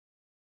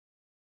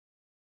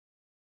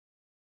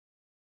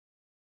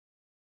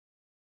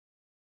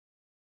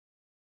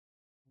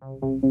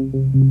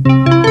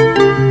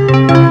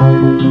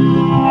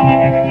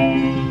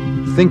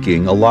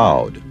Thinking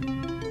Aloud.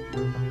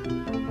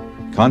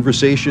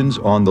 Conversations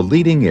on the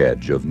leading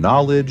edge of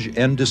knowledge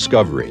and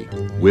discovery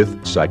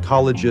with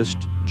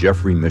psychologist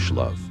Jeffrey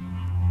Mishlove.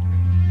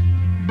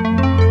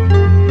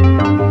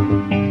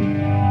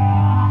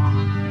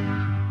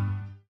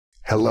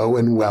 Hello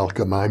and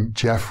welcome. I'm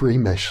Jeffrey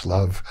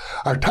Mishlove.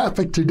 Our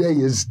topic today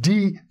is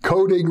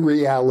decoding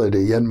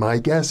reality, and my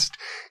guest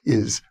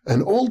is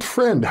an old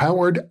friend,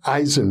 Howard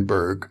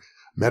Eisenberg,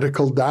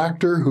 medical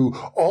doctor who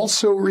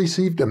also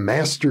received a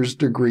master's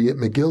degree at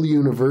McGill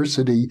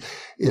University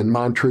in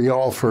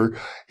Montreal for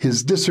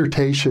his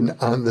dissertation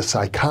on the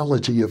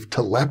psychology of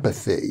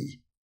telepathy.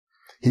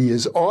 He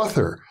is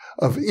author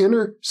of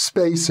Inner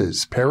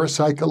Spaces,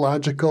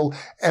 Parapsychological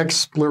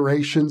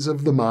Explorations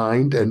of the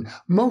Mind, and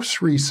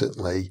most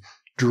recently,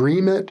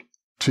 Dream It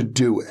to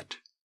Do It,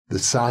 The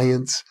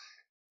Science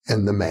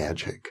and the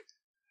Magic.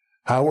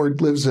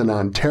 Howard lives in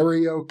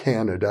Ontario,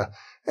 Canada,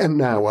 and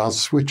now I'll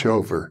switch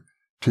over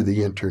to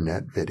the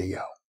internet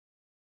video.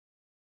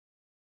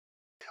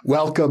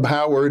 Welcome,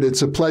 Howard.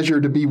 It's a pleasure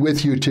to be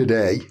with you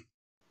today.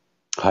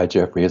 Hi,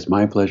 Jeffrey. It's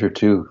my pleasure,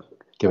 too,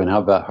 given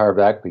how far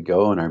back we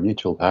go and our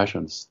mutual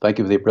passions. Thank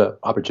you for the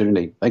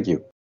opportunity. Thank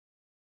you.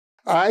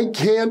 I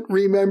can't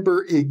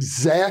remember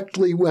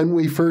exactly when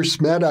we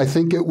first met. I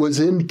think it was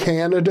in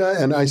Canada,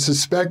 and I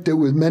suspect it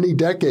was many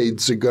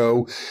decades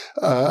ago.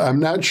 I'm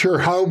not sure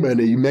how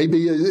many,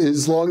 maybe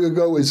as long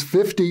ago as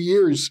 50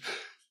 years.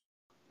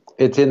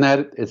 It's in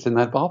that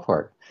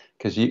ballpark,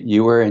 because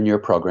you were in your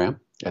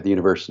program at the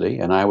university,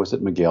 and I was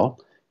at McGill,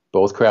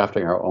 both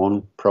crafting our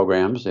own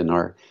programs in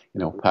our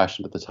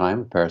passion at the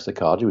time of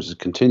parapsychology, which has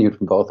continued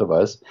from both of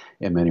us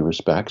in many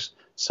respects.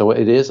 So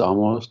it is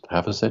almost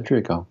half a century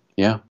ago.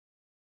 Yeah.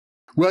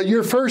 Well,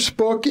 your first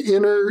book,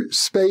 Inner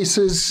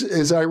Spaces,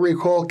 as I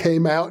recall,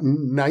 came out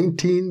in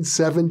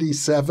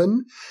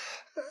 1977.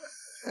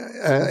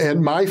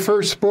 And my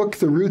first book,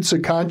 The Roots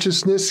of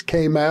Consciousness,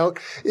 came out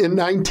in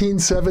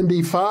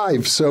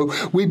 1975. So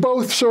we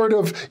both sort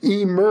of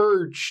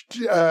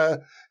emerged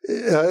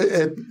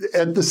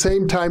at the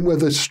same time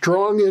with a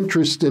strong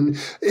interest in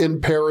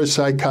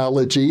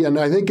parapsychology. And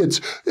I think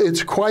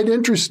it's quite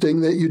interesting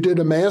that you did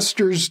a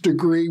master's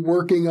degree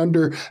working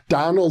under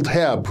Donald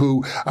Hebb,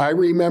 who I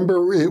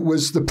remember it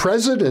was the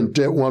president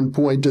at one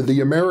point of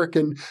the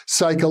American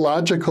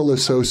Psychological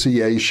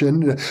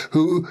Association,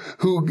 who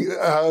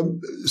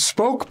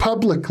spoke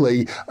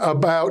publicly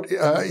about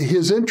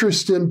his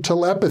interest in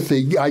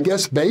telepathy, I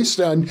guess based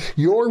on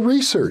your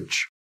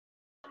research.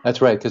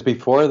 That's right, because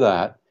before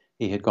that,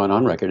 he had gone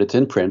on record. It's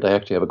in print. I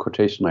actually have a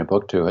quotation in my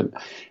book to it,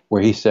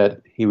 where he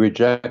said he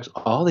rejects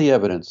all the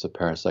evidence of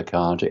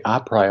parapsychology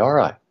a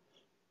priori,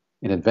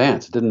 in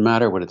advance. It didn't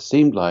matter what it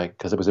seemed like,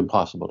 because it was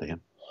impossible to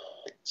him.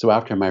 So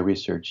after my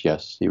research,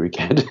 yes, he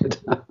recanted.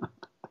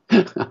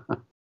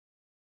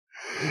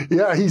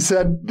 Yeah, he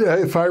said,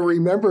 if I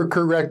remember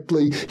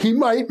correctly, he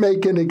might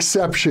make an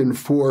exception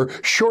for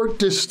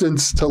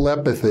short-distance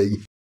telepathy.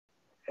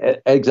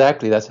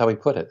 Exactly. That's how he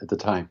put it at the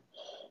time.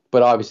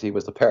 But obviously, it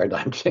was the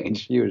paradigm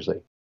change,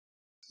 usually.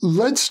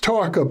 Let's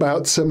talk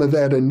about some of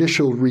that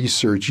initial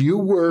research. You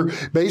were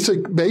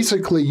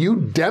basically, you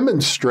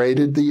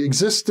demonstrated the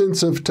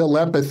existence of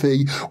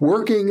telepathy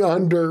working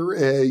under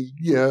a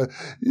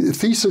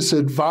thesis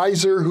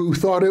advisor who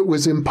thought it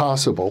was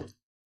impossible.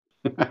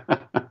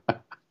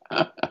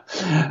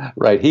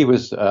 Right. He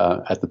was,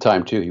 at the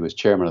time, too, he was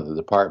chairman of the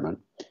department.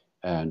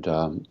 And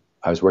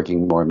I was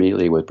working more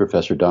immediately with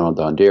Professor Donald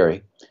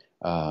Donderi,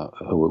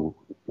 who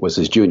was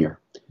his junior.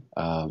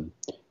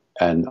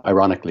 And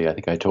ironically, I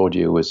think I told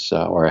you it was,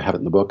 or I have it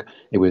in the book,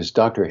 it was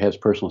Dr. Hebb's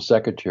personal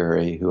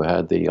secretary who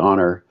had the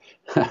honor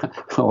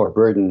or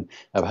burden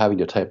of having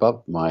to type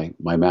up my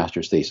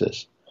master's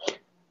thesis.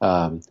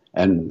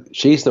 And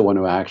she's the one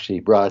who actually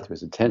brought it to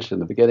his attention in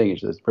the beginning.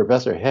 She says,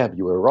 Professor Hebb,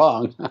 you were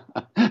wrong.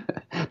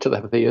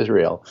 Telepathy is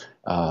real.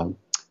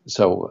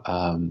 So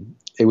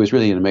it was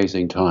really an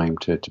amazing time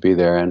to be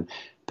there. And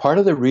part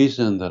of the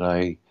reason that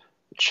I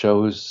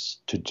chose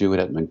to do it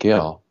at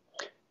McGill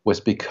was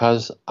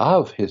because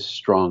of his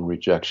strong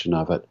rejection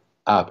of it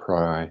a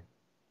priori.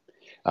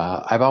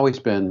 I've always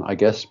been, I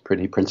guess,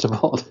 pretty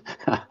principled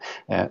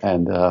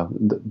and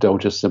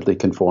don't just simply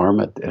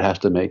conform. It has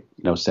to make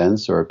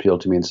sense or appeal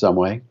to me in some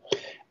way.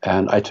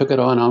 And I took it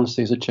on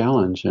honestly as a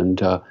challenge and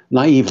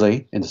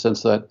naively, in the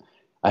sense that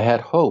I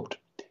had hoped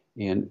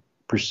in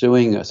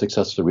pursuing a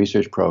successful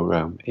research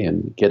program,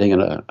 in getting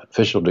an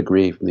official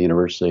degree from the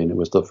university, and it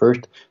was the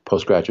first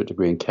postgraduate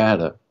degree in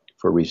Canada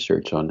for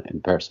research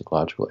in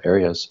parapsychological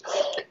areas.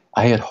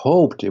 I had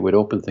hoped it would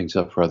open things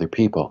up for other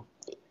people.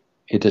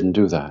 It didn't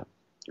do that.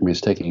 I mean,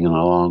 it's taking a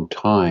long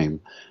time,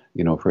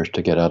 for us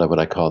to get out of what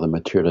I call the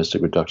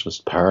materialistic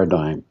reductionist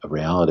paradigm of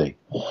reality.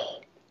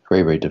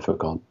 Very, very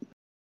difficult.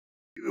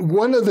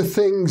 One of the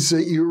things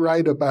that you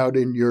write about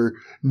in your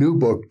new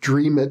book,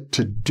 Dream It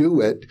to Do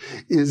It,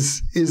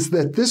 is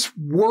that this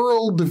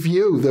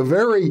worldview, the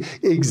very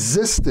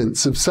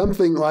existence of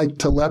something like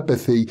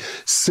telepathy,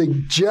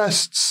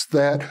 suggests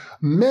that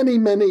many,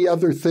 many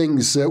other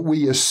things that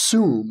we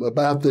assume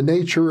about the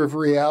nature of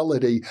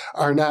reality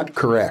are not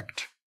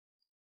correct.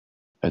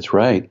 That's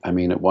right. I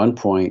mean, at one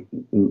point,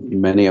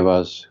 many of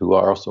us who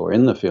are also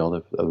in the field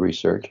of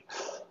research,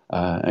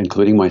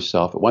 including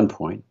myself at one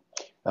point,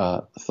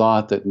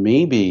 thought that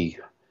maybe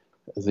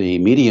the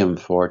medium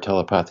for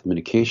telepathic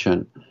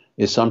communication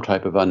is some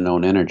type of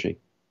unknown energy.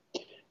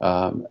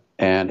 And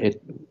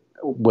it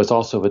was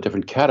also of a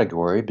different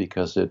category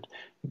because it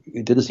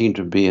didn't seem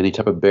to be any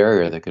type of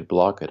barrier that could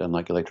block it,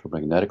 unlike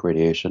electromagnetic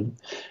radiation,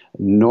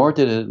 nor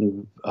did it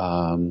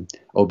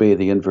obey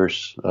the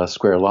inverse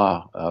square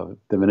law of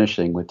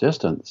diminishing with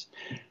distance.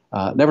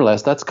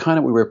 Nevertheless, that's kind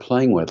of what we were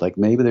playing with. Like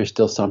maybe there's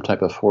still some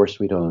type of force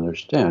we don't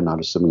understand, not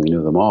assuming we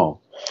knew them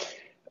all.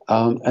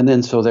 And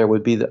then so there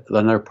would be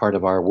another part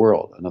of our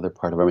world, another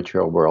part of our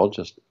material world,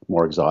 just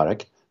more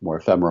exotic, more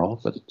ephemeral,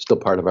 but still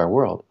part of our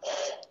world.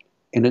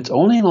 And it's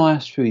only in the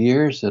last few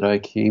years that I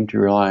came to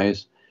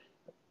realize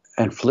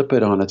and flip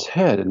it on its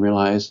head and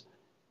realize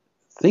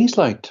things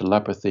like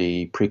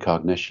telepathy,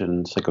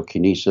 precognition,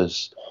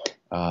 psychokinesis,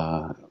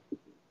 all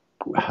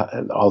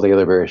the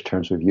other various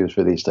terms we've used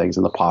for these things,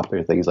 and the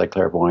popular things like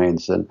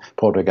clairvoyance and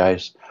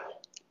poltergeist,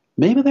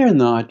 maybe they're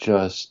not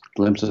just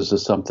glimpses of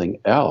something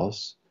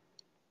else.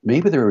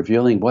 Maybe they're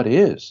revealing what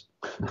is.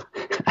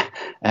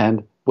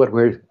 And what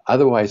we're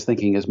otherwise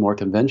thinking is more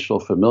conventional,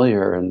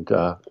 familiar, and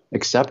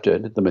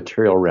accepted, the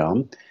material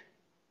realm,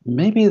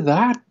 maybe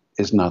that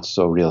is not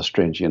so real,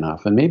 strange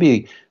enough. And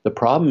maybe the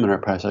problem in our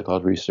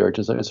parapsychology research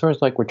is that it's sort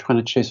of like we're trying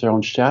to chase our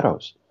own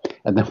shadows.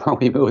 And the more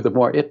we move, the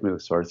more it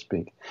moves, so to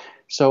speak.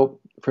 So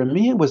for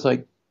me, it was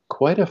like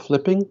quite a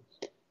flipping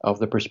of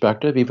the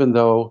perspective, even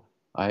though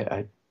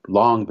I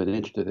long been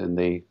interested in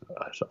the,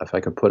 if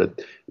I could put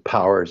it,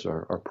 powers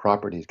or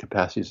properties,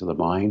 capacities of the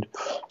mind,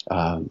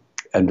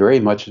 and very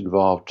much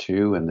involved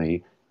too in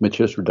the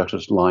materialist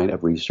reductionist line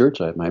of research.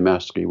 My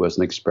master's degree was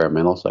in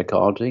experimental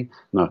psychology,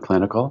 not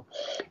clinical.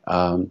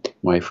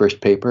 My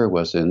first paper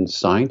was in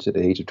Science at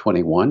the age of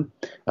 21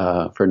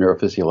 for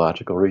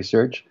neurophysiological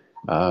research.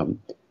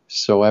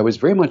 So I was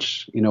very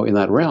much, in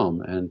that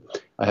realm. And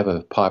I have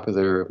a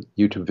popular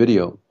YouTube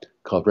video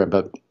called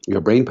Your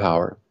Brain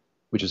Power,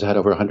 which has had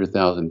over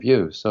 100,000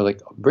 views. So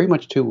like very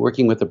much too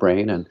working with the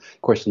brain. And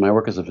of course, in my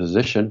work as a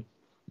physician,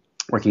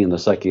 working in the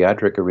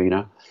psychiatric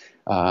arena,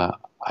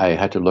 I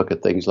had to look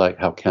at things like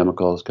how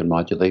chemicals can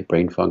modulate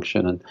brain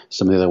function and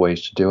some of the other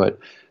ways to do it.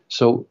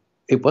 So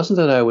it wasn't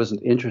that I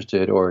wasn't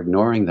interested or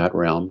ignoring that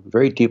realm,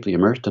 very deeply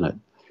immersed in it.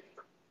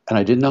 And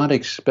I did not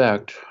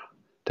expect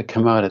to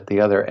come out at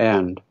the other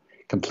end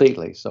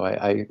completely. So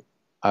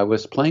I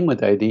was playing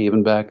with the idea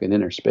even back in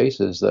inner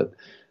spaces that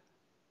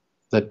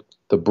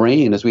the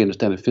brain, as we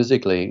understand it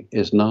physically,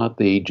 is not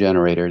the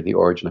generator, the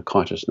origin of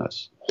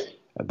consciousness.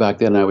 Back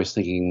then I was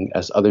thinking,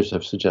 as others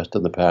have suggested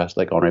in the past,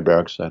 like Henri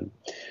Bergson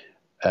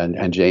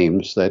and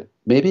James, that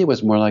maybe it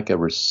was more like a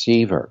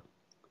receiver,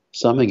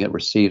 something that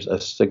receives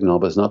a signal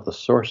but is not the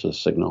source of the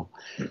signal.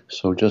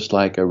 So just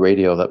like a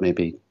radio that may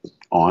be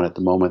on at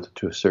the moment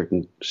to a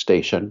certain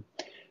station,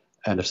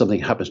 and if something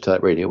happens to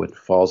that radio, it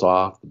falls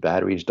off, the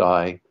batteries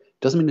die,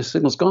 doesn't mean the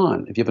signal's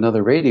gone. If you have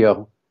another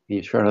radio,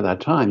 you share it at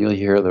that time, you'll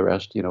hear the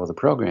rest, of the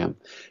program.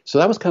 So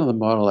that was kind of the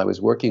model I was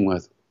working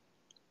with.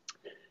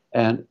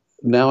 And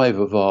now I've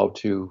evolved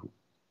to,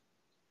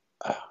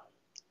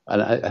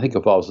 and I think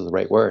evolves is the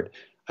right word.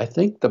 I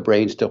think the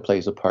brain still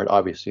plays a part,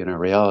 obviously, in our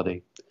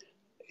reality,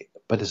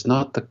 but it's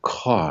not the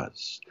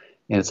cause.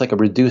 And it's like a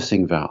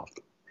reducing valve.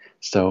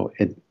 So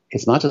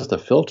it's not just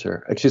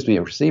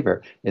a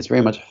receiver. It's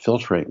very much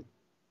filtering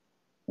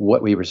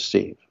what we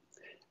receive.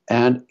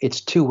 And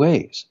it's two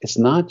ways. It's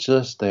not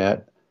just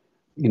that,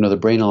 the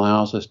brain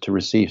allows us to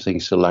receive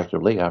things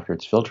selectively after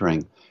it's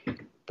filtering,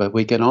 but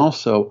we can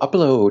also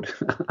upload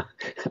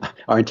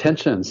our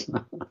intentions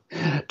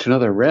to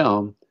another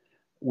realm,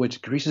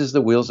 which greases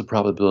the wheels of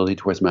probability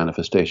towards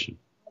manifestation.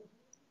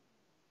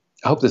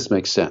 I hope this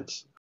makes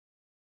sense.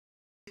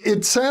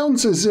 It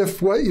sounds as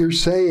if what you're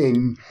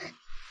saying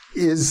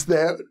is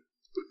that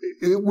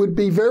it would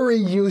be very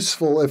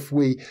useful if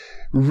we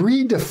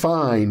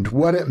redefined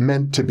what it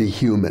meant to be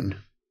human.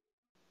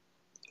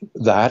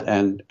 That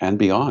and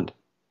beyond.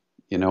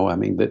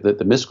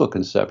 The mystical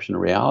conception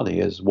of reality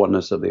is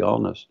oneness of the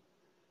allness,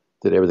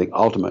 that everything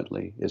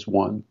ultimately is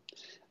one.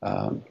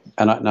 And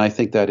I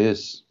think that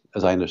is,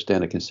 as I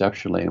understand it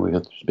conceptually, and we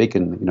have to speak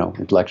in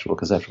intellectual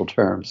conceptual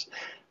terms,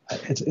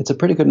 it's a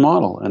pretty good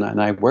model.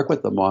 And I work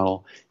with the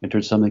model in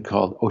terms of something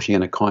called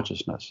oceanic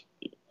consciousness.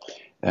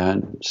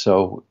 And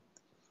so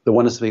the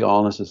oneness of the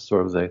allness is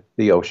sort of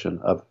the ocean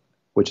of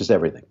which is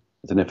everything.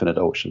 It's an infinite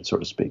ocean, so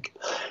to speak.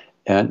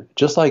 And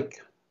just like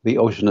the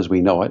ocean as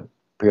we know it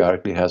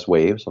periodically has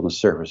waves on the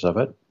surface of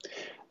it,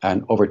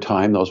 and over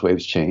time those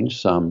waves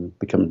change. Some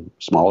become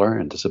smaller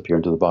and disappear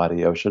into the body of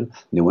the ocean.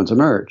 New ones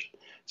emerge.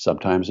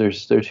 Sometimes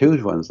there's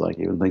huge ones, like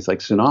even things like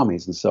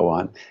tsunamis and so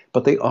on.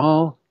 But they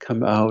all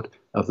come out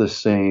of the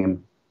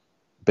same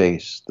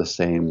base, the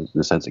same, in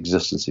a sense,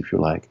 existence, if you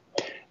like.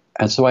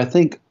 And so I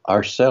think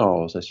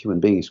ourselves as human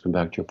beings, come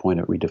back to your point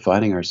of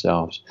redefining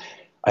ourselves,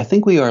 I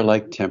think we are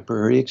like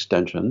temporary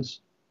extensions,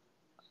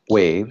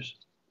 waves,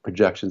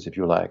 projections, if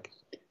you like,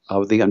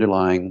 of the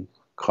underlying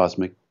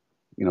cosmic,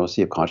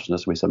 sea of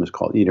consciousness. We sometimes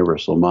call it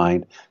universal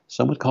mind.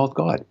 Some would call it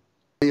God.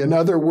 In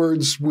other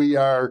words, we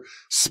are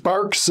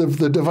sparks of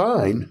the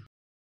divine.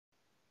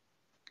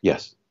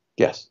 Yes,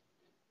 yes.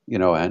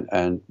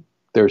 And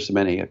there's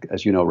many,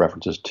 as you know,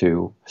 references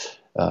to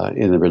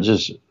in the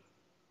religious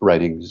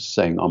writings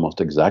saying almost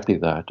exactly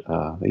that.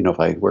 If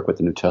I work with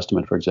the New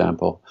Testament, for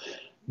example,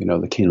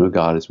 the kingdom of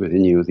God is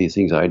within you. These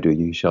things I do,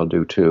 you shall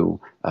do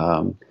too.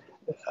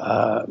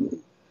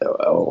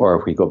 Or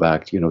if we go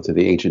back, to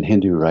the ancient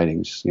Hindu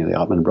writings, the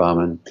Atman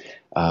Brahman,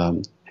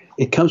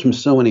 it comes from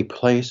so many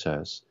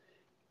places,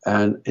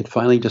 and it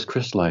finally just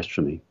crystallized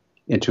for me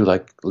into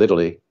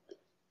literally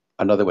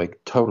another way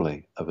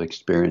totally of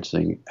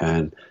experiencing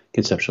and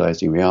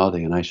conceptualizing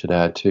reality. And I should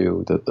add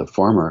to the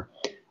former,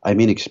 I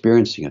mean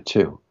experiencing it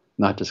too,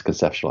 not just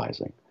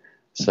conceptualizing.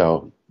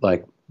 So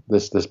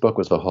this book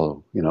was a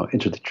whole,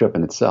 interesting trip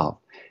in itself.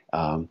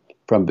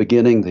 From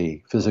beginning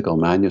the physical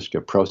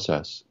manuscript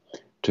process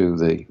to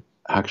the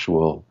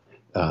actual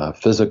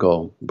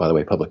physical, by the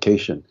way,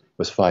 publication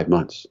was 5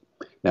 months.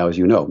 Now, as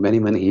you know, many,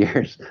 many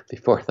years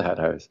before that,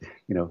 I was,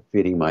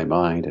 feeding my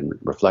mind and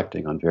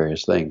reflecting on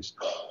various things.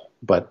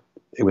 But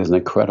it was an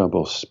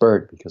incredible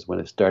spurt because when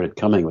it started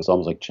coming, it was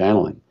almost like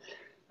channeling.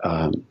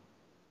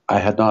 I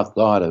had not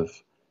thought of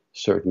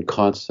certain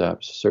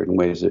concepts, certain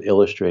ways of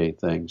illustrating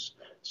things,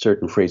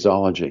 certain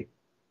phraseology.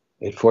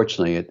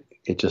 Fortunately,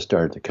 it just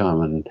started to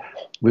come, and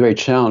very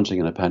challenging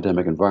in a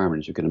pandemic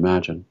environment, as you can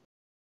imagine.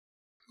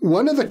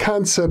 One of the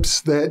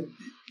concepts that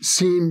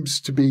seems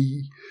to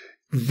be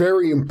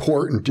very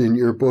important in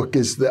your book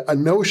is a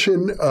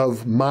notion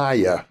of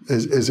Maya,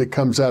 as it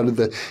comes out of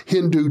the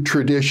Hindu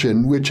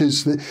tradition, which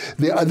is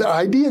the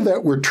idea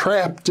that we're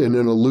trapped in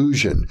an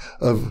illusion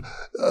of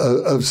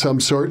some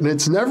sort. And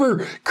it's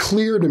never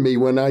clear to me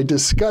when I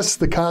discuss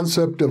the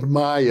concept of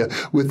Maya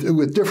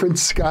with different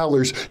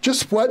scholars,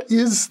 just what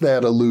is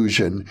that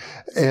illusion?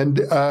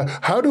 And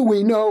how do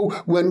we know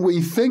when we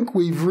think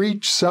we've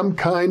reached some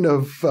kind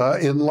of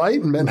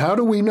enlightenment, how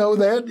do we know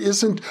that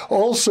isn't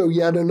also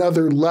yet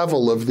another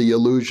level of the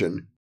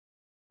illusion?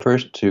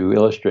 First, to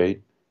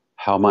illustrate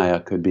how Maya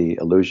could be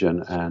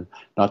illusion and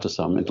not just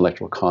some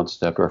intellectual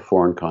concept or a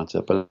foreign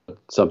concept, but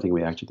something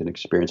we actually can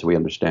experience and we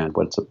understand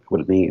what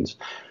it means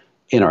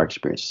in our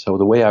experience. So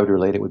the way I would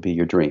relate it would be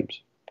your dreams.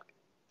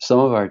 Some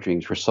of our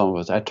dreams, for some of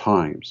us at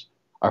times,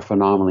 are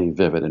phenomenally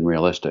vivid and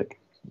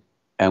realistic.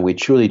 And we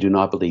truly do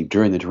not believe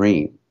during the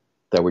dream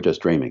that we're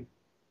just dreaming.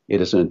 It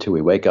isn't until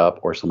we wake up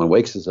or someone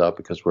wakes us up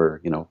because we're,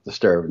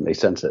 disturbed and they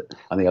sense it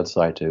on the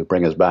outside to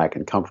bring us back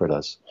and comfort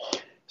us.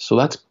 So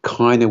that's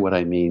kind of what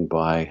I mean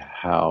by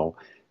how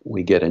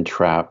we get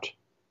entrapped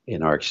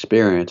in our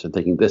experience and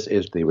thinking this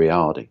is the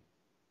reality.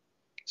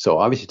 So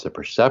obviously it's a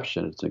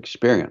perception, it's an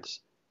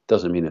experience.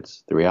 Doesn't mean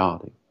it's the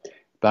reality.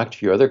 Back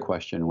to your other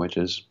question, which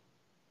is,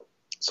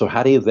 so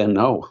how do you then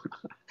know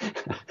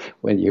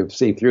when you've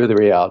seen through the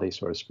reality,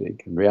 so to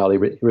speak, and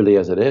reality really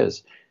as it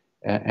is?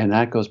 And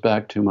that goes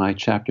back to my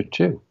chapter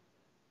 2.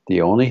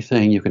 The only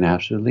thing you can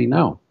absolutely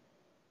know,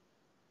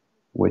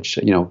 which,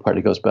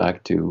 partly goes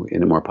back to, in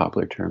the more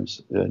popular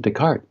terms,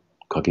 Descartes,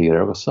 cogito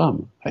ergo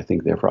sum, I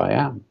think, therefore I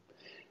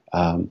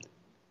am.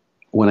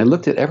 When I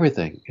looked at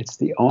everything, it's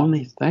the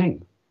only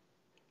thing.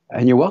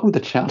 And you're welcome to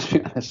challenge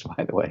me on this,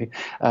 by the way.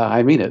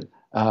 I mean it.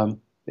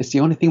 It's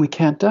the only thing we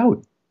can't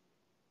doubt.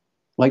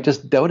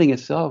 Just doubting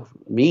itself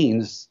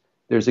means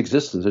there's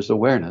existence, there's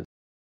awareness.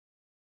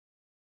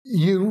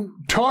 You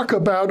talk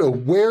about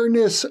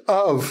awareness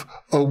of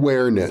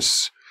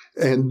awareness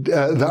and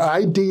the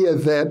idea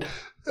that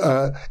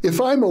if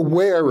I'm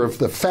aware of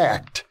the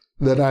fact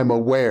that I'm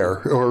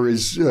aware, or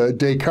as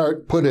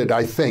Descartes put it,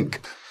 I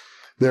think,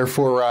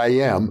 therefore I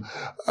am,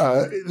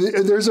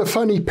 there's a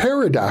funny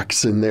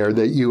paradox in there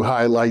that you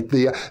highlight,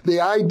 the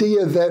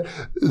idea that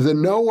the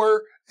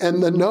knower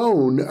and the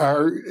known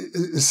are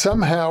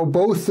somehow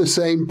both the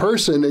same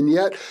person, and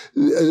yet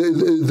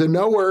the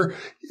knower,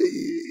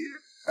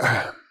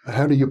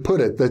 how do you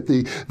put it, that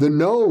the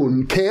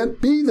known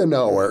can't be the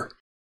knower?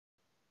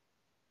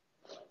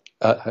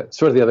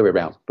 Sort of the other way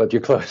around, but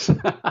you're close.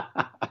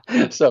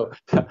 So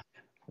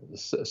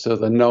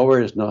the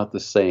knower is not the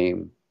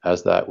same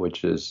as that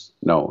which is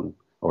known,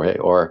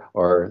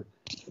 or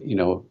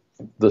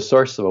the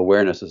source of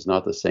awareness is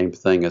not the same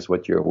thing as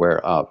what you're aware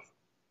of.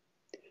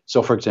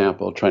 So, for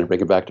example, trying to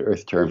bring it back to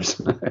Earth terms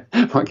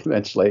more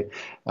conventionally.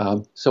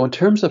 So in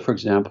terms of, for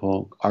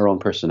example, our own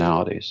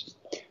personalities,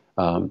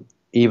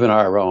 even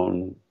our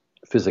own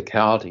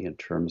physicality in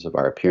terms of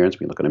our appearance,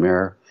 we look in a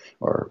mirror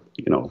or,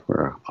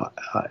 we're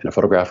in a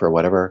photograph or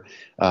whatever,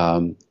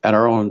 and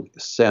our own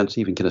sense,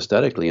 even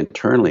kinesthetically,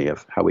 internally,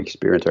 of how we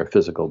experience our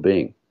physical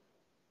being.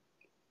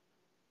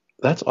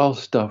 That's all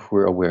stuff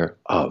we're aware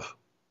of.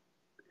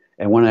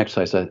 And one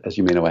exercise, as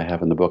you may know, I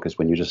have in the book is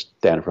when you just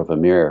stand in front of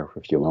a mirror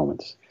for a few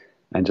moments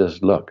and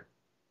just look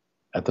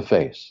at the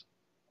face.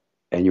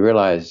 And you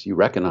realize, you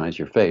recognize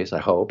your face, I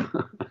hope,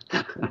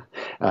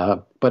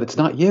 but it's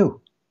not you.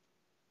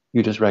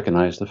 You just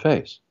recognize the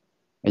face.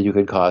 And you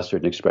can cause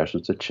certain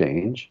expressions to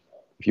change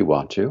if you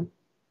want to,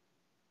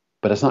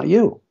 but it's not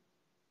you.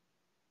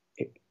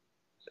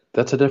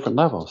 That's a different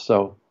level.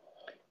 So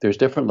there's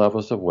different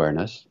levels of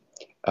awareness,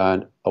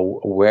 and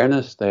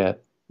awareness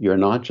that you're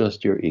not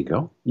just your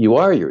ego. You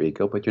are your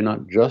ego, but you're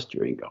not just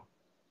your ego.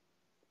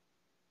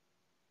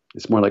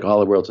 It's more like all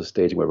the world's a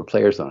stage where we're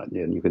players on it,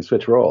 and you can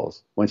switch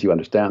roles once you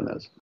understand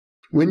this.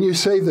 When you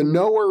say the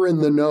knower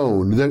and the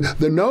known,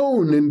 the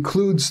known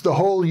includes the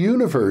whole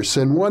universe.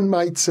 And one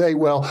might say,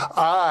 well,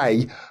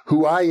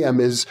 who I am,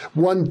 is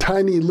one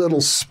tiny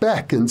little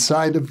speck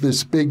inside of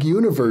this big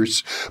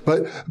universe.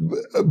 But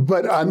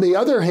on the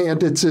other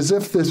hand, it's as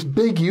if this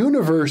big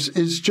universe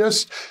is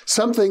just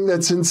something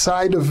that's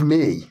inside of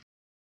me.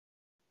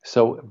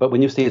 So, but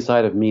when you say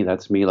inside of me,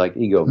 that's me like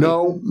ego me.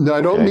 No,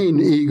 I don't mean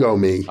ego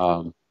me.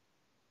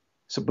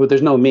 But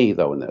there's no me,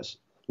 though, in this.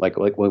 Like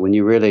when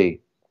you really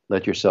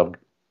let yourself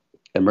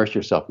immerse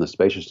yourself in the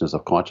spaciousness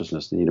of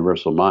consciousness, the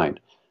universal mind,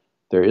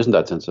 there isn't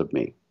that sense of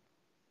me.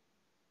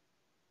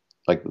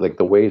 Like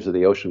the waves of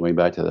the ocean, going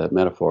back to that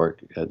metaphoric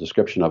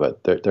description of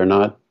it, they're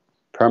not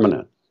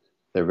permanent.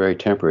 They're very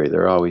temporary.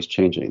 They're always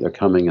changing. They're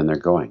coming and they're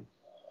going.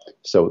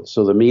 So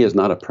the me is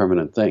not a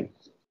permanent thing.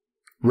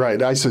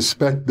 Right. I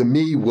suspect the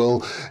me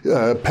will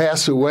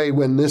pass away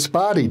when this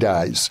body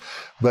dies,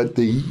 but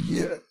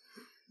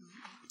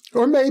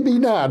or maybe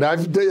not.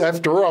 I've,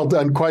 after all,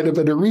 done quite a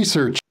bit of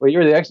research. Well,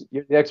 you're the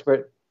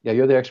expert. Yeah,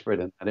 you're the expert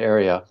in that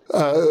area.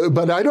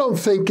 But I don't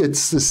think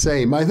it's the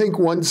same. I think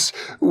once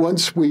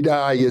we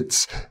die,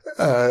 it's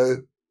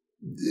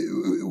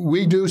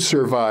we do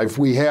survive.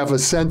 We have a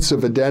sense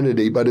of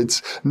identity, but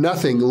it's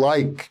nothing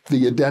like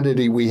the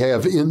identity we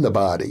have in the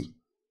body.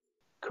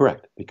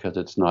 Correct, because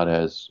it's not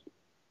as,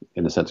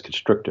 in a sense,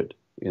 constricted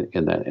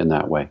in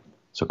that way.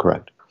 So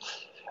correct.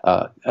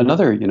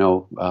 Another,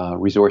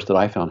 resource that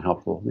I found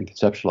helpful in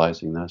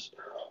conceptualizing this,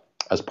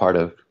 as part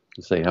of,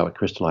 say, how it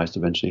crystallized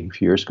eventually a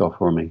few years ago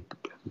for me,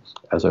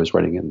 as I was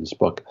writing in this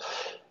book,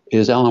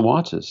 is Alan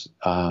Watts's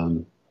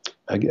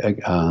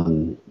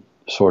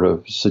sort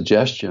of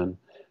suggestion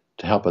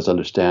to help us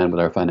understand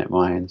with our finite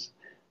minds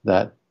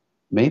that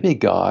maybe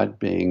God,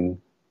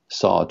 being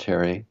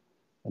solitary,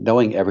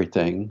 knowing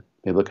everything,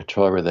 able to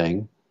control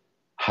everything,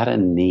 had a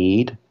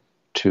need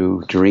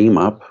to dream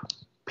up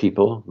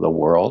people, the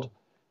world,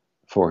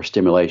 for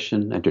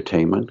stimulation,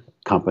 entertainment,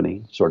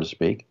 company, so to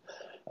speak.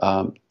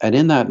 And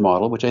in that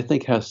model, which I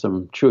think has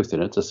some truth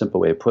in it, it's a simple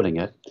way of putting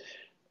it,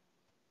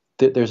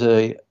 there's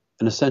an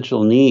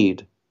essential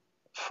need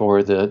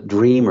for the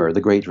dreamer, the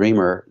great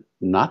dreamer,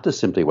 not to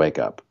simply wake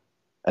up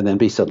and then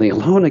be suddenly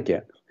alone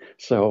again.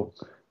 So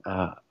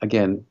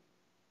again,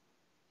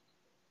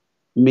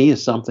 me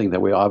is something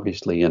that we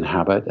obviously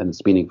inhabit and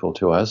it's meaningful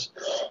to us,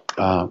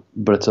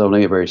 but it's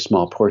only a very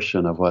small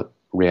portion of what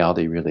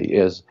reality really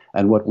is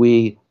and what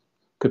we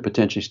could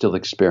potentially still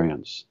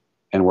experience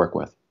and work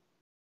with.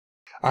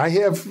 I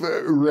have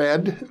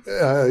read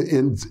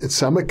in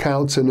some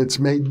accounts, and it's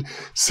made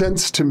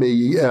sense to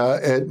me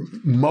at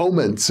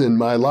moments in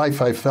my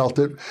life. I felt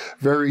it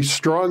very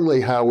strongly,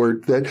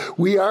 Howard, that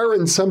we are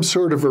in some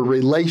sort of a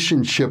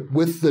relationship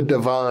with the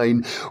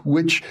divine,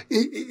 which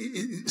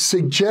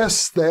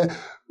suggests that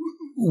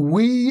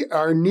we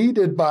are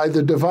needed by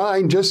the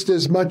divine just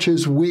as much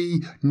as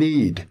we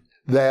need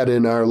that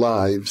in our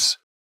lives.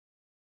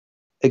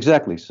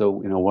 Exactly. So,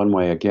 one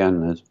way,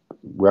 again, is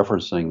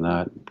referencing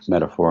that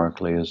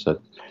metaphorically is that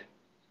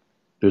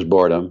there's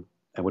boredom.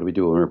 And what do we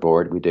do when we're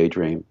bored? We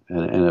daydream.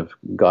 And if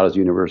God is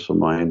universal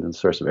mind and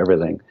source of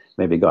everything,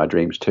 maybe God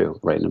dreams too,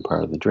 right in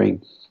part of the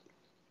dream.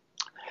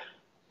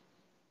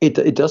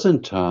 It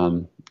doesn't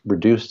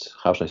reduce,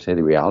 how should I say,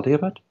 the reality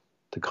of it,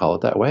 to call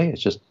it that way.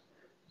 It's just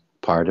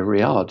part of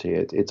reality.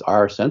 It's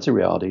our sense of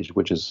reality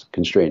which is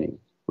constraining.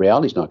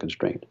 Reality is not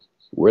constrained.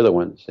 We're the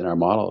ones in our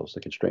models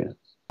that constrain it.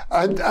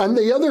 On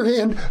the other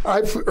hand,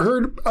 I've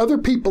heard other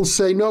people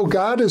say, no,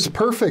 God is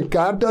perfect.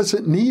 God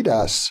doesn't need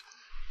us.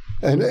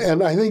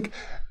 And I think,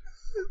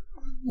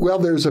 well,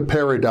 there's a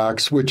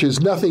paradox, which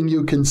is nothing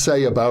you can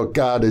say about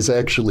God is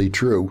actually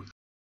true.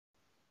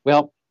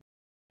 Well,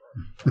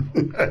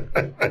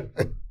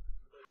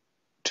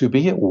 to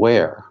be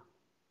aware,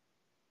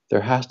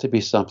 there has to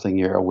be something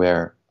you're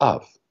aware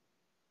of.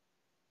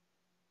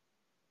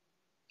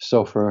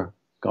 So for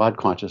God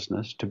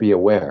consciousness to be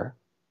aware,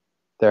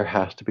 there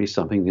has to be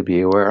something to be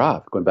aware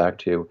of. Going back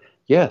to,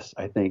 yes,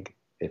 I think,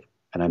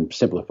 and I'm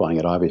simplifying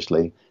it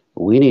obviously,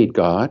 we need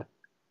God,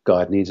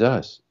 God needs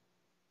us.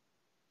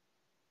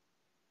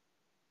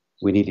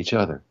 We need each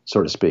other,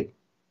 so to speak.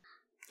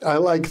 I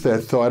like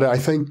that thought. I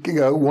think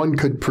one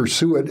could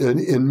pursue it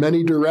in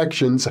many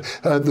directions.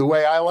 The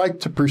way I like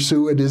to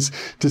pursue it is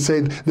to say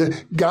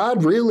that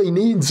God really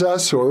needs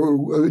us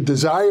or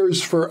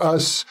desires for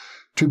us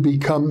to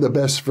become the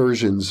best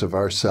versions of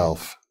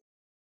ourselves.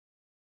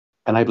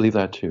 And I believe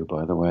that too,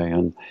 by the way.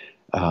 And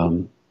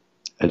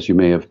as you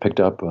may have picked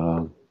up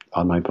on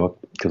my book,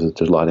 because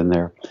there's a lot in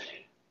there,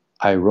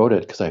 I wrote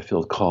it because I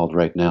feel called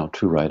right now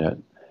to write it.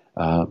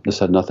 This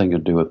had nothing to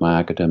do with my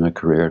academic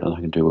career,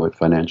 nothing to do with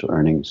financial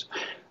earnings.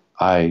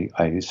 I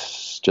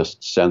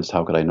just sensed,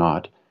 how could I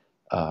not,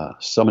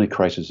 so many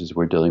crises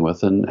we're dealing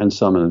with, and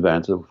some in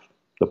advance of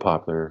the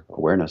popular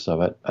awareness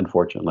of it,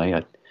 unfortunately,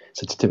 a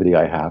sensitivity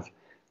I have,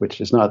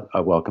 which is not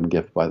a welcome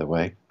gift, by the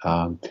way.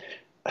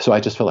 So I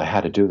just felt I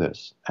had to do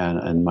this.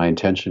 And my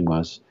intention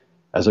was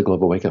as a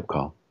global wake-up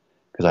call,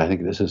 because I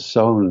think this is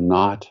so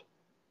not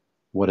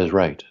what is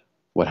right,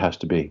 what has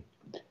to be,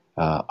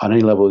 on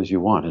any level as you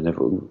want. And if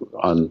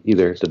on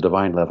either the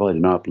divine level, I do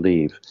not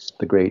believe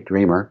the great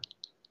dreamer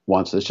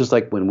wants this. Just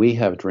like when we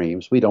have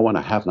dreams, we don't want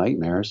to have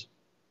nightmares.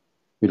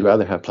 We'd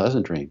rather have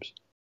pleasant dreams.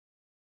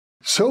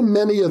 So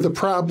many of the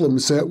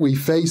problems that we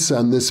face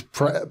on this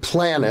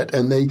planet,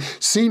 and they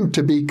seem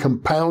to be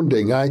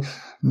compounding. I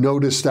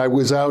noticed I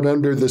was out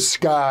under the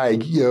sky,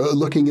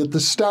 looking at the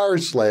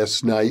stars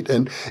last night,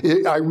 and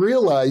I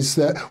realized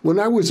that when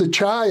I was a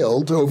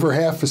child, over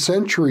half a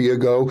century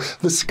ago,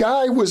 the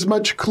sky was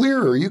much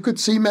clearer. You could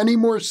see many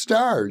more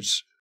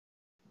stars.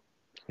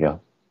 Yeah.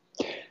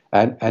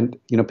 And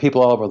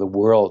people all over the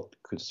world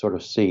could sort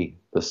of see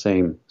the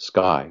same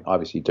sky,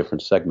 obviously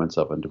different segments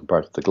of it in different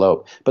parts of the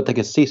globe, but they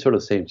could see sort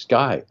of the same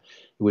sky. It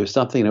was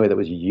something in a way that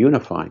was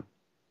unifying,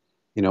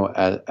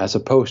 as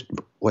opposed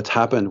to what's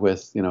happened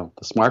with, the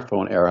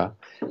smartphone era,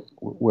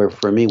 where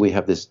for me we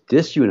have this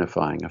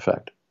disunifying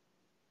effect,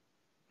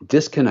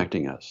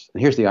 disconnecting us.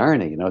 And here's the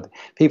irony,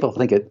 people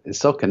think it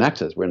so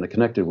connects us. We're in the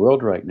connected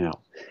world right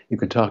now. You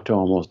can talk to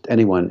almost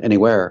anyone,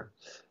 anywhere,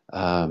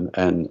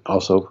 and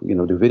also,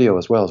 do video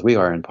as well as we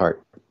are in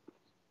part.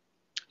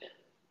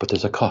 But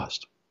there's a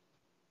cost.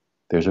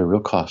 There's a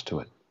real cost to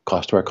it,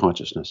 cost to our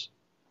consciousness.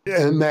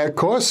 And that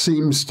cost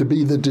seems to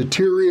be the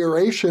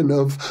deterioration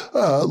of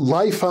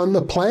life on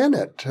the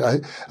planet.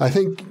 I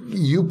think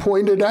you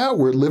pointed out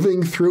we're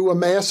living through a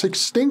mass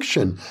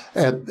extinction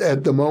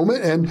at the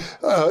moment,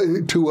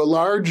 and to a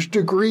large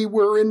degree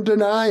we're in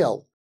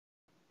denial.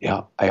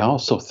 Yeah, I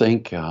also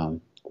think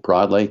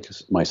broadly,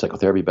 because my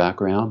psychotherapy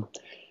background,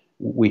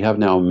 we have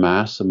now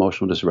mass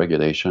emotional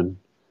dysregulation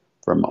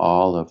from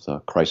all of the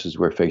crises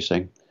we're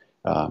facing.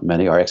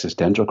 Many are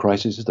existential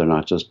crises. They're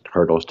not just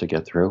hurdles to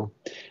get through.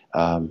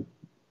 And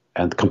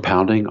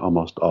compounding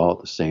almost all at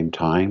the same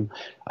time.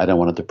 I don't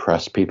want to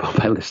depress people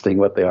by listing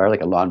what they are,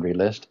 like a laundry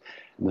list.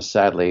 And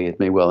sadly, it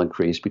may well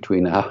increase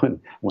between now and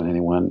when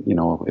anyone,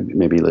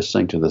 may be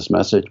listening to this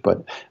message.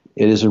 But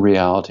it is a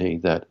reality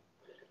that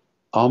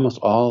almost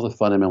all the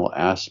fundamental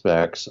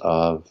aspects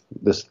of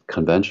this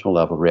conventional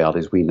level of reality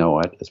as we know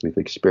it, as we've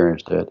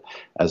experienced it,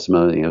 as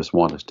many of us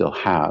want to still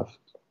have,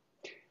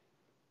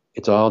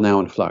 it's all now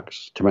in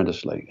flux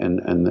tremendously.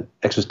 And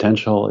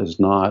existential is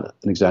not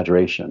an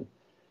exaggeration.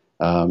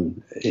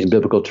 In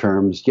biblical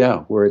terms,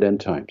 yeah, we're at end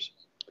times.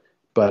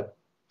 But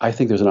I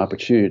think there's an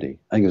opportunity.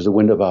 I think there's a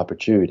window of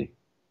opportunity.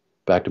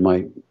 Back to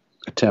my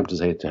attempt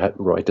to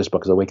write this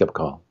book as a wake-up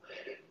call.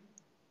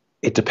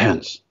 It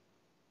depends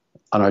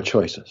on our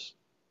choices.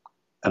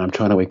 And I'm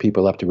trying to wake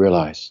people up to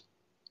realize.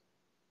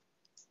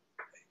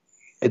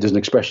 There's an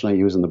expression I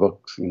use in the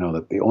book,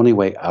 that the only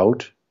way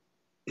out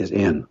is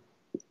in.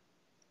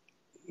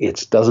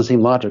 It doesn't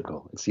seem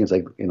logical. It seems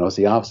like, it's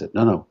the opposite.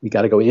 No, we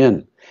got to go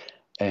in.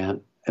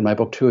 And in my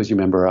book, too, as you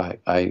remember,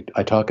 I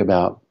talk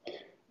about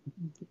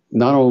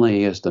not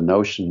only is the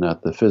notion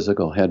that the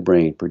physical head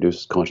brain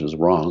produces consciousness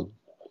wrong,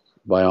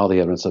 by all the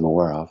evidence I'm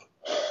aware of,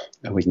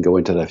 and we can go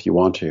into that if you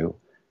want to,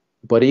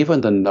 but even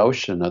the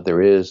notion that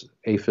there is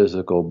a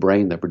physical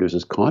brain that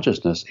produces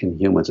consciousness in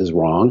humans is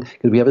wrong,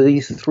 because we have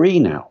these three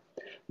now.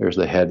 There's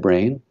the head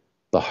brain,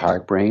 the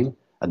heart brain,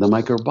 and the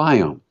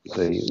microbiome,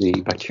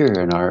 the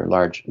bacteria in our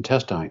large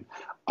intestine,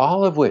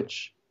 all of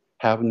which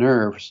have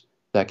nerves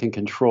that can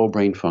control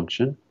brain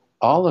function,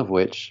 all of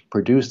which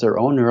produce their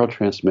own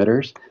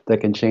neurotransmitters that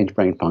can change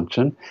brain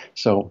function.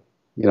 So,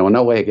 in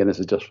no way, again, this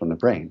is just from the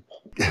brain.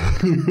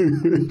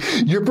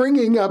 You're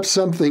bringing up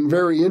something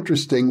very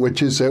interesting,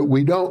 which is that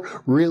we don't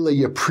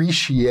really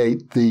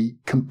appreciate the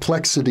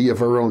complexity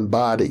of our own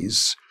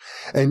bodies.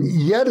 And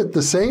yet, at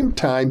the same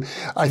time,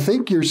 I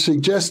think you're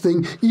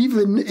suggesting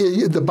even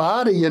the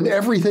body and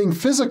everything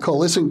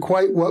physical isn't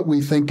quite what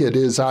we think it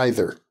is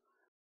either.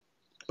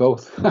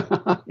 Both.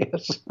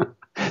 Yes.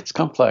 It's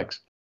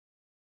complex.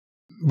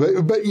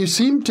 But you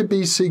seem to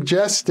be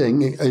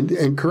suggesting,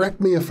 and correct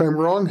me if I'm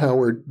wrong,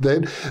 Howard,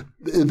 that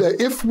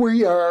if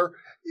we are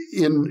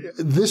in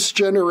this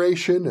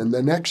generation and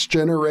the next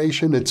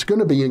generation, it's going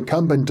to be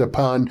incumbent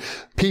upon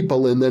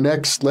people in the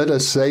next, let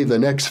us say, the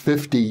next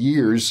 50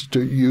 years,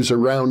 to use a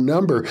round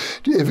number,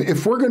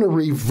 if we're going to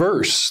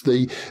reverse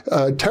the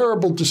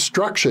terrible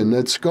destruction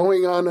that's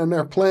going on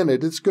our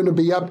planet, it's going to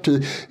be up to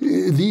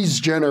these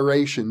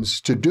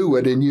generations to do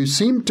it. And you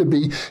seem to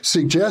be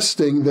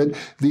suggesting that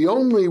the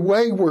only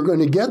way we're going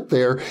to get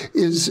there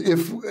is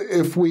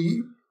if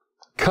we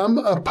come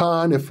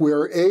upon, if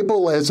we're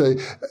able as a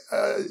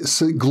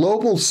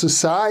global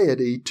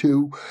society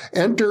to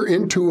enter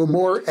into a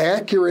more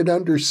accurate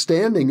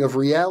understanding of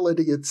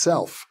reality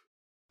itself.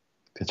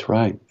 That's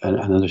right. And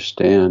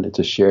understand it's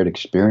a shared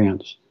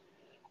experience.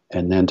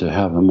 And then to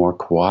have a more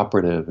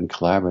cooperative and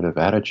collaborative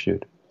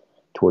attitude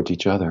towards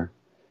each other.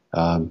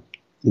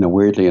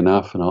 Weirdly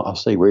enough, and I'll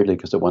say weirdly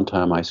because at one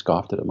time I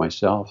scoffed at it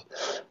myself,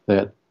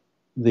 that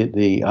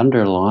the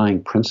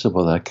underlying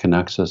principle that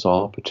connects us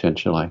all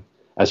potentially,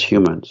 as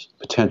humans,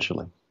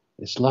 potentially,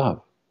 is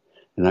love.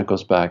 And that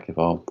goes back, if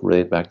I'll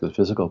relate back to the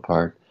physical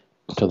part,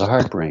 to the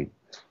heart brain.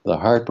 The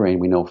heart brain,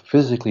 we know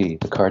physically,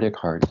 the cardiac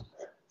heart,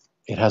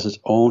 it has its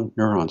own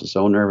neurons, its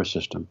own nervous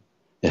system.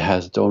 It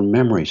has its own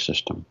memory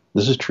system.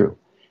 This is true.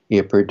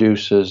 It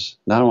produces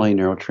not only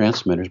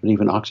neurotransmitters, but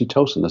even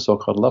oxytocin, the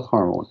so-called love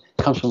hormone.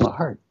 It comes from the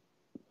heart.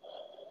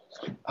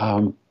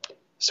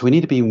 So we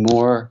need to be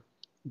more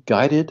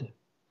guided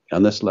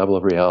on this level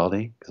of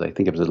reality, because I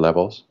think of it as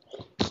levels,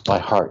 by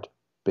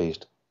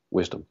heart-based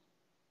wisdom,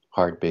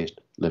 heart-based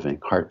living,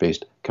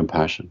 heart-based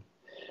compassion.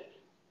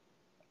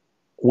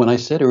 When I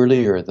said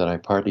earlier that I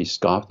partly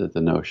scoffed at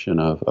the notion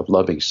of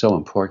love being so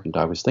important,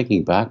 I was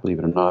thinking back, believe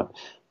it or not,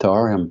 to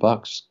R.M.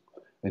 Buck's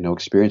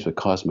experience with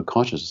cosmic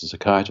consciousness. A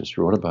psychiatrist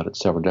who wrote about it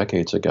several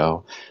decades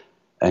ago.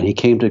 And he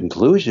came to the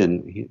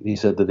conclusion, he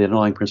said that the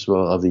underlying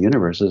principle of the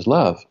universe is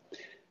love.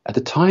 At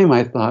the time,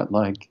 I thought,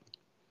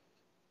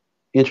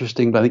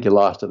 interesting, but I think you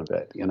lost it a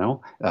bit,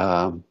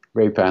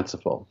 very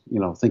fanciful,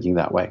 thinking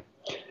that way.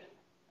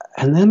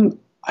 And then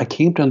I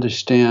came to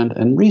understand,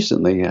 and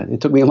recently,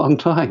 it took me a long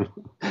time,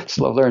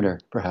 slow learner,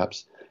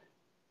 perhaps,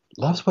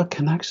 love's what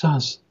connects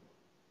us.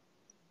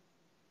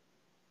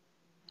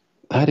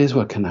 That is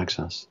what connects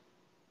us.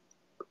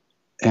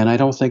 And I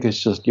don't think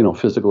it's just,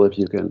 physical, if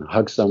you can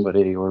hug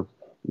somebody or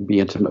be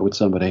intimate with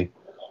somebody.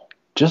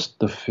 Just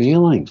the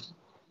feeling,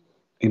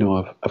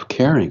 of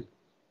caring,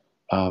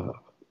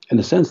 in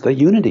a sense, the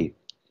unity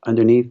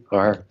underneath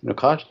our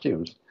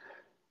costumes.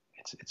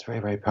 It's very,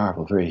 very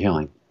powerful, very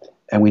healing.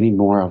 And we need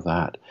more of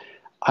that.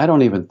 I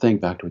don't even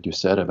think, back to what you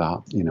said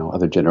about,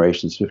 other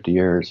generations, 50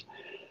 years,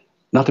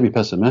 not to be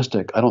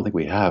pessimistic, I don't think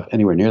we have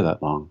anywhere near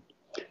that long.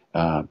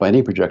 By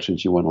any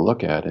projections you want to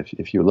look at,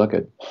 if you look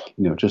at,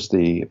 just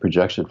the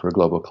projection for a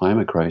global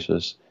climate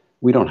crisis,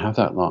 we don't have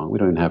that long. We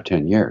don't even have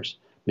 10 years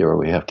where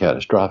we have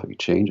catastrophic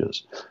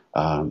changes,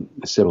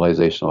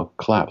 civilizational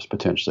collapse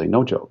potentially,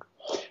 no joke.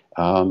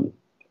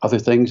 Other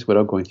things,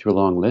 without going through a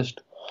long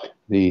list,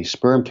 the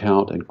sperm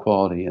count and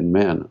quality in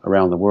men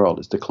around the world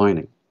is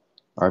declining.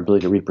 Our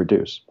ability to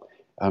reproduce.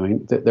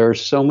 There are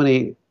so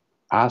many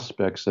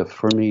aspects of,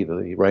 for me,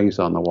 the writings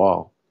on the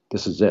wall.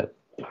 This is it.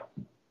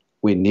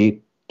 We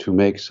need to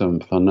make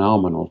some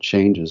phenomenal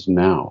changes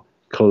now,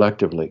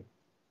 collectively.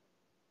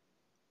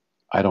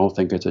 I don't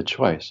think it's a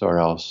choice, or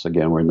else,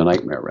 again, we're in the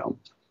nightmare realm.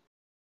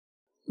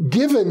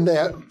 Given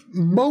that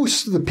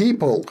most of the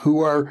people who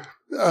are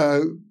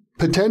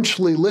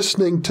potentially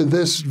listening to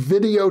this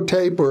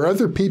videotape or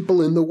other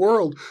people in the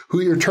world who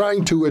you're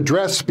trying to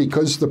address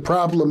because the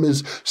problem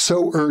is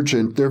so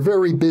urgent. They're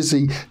very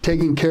busy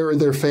taking care of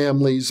their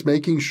families,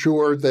 making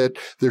sure that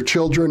their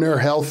children are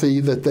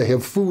healthy, that they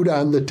have food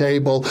on the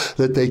table,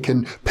 that they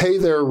can pay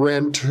their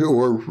rent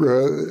or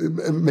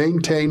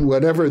maintain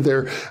whatever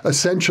their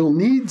essential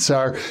needs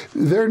are.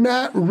 They're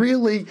not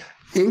really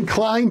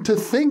inclined to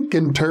think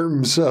in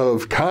terms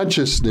of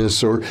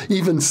consciousness or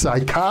even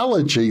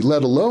psychology,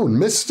 let alone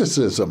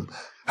mysticism.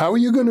 How are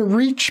you going to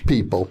reach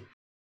people?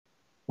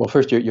 Well,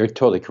 first, you're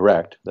totally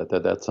correct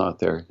that's not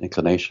their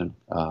inclination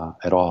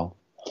at all.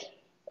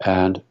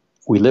 And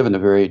we live in a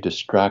very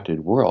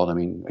distracted world.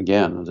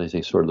 Again, as I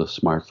say, sort of the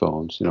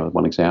smartphones,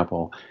 one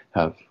example,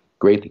 have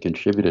greatly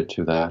contributed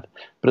to that.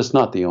 But it's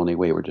not the only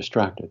way we're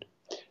distracted.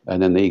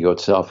 And then the ego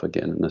itself,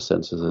 again, in a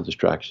sense, is a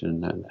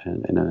distraction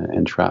and an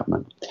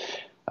entrapment.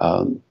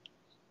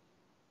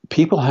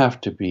 People have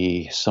to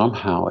be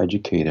somehow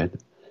educated,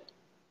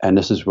 and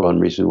this is one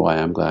reason why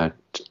I'm glad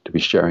to be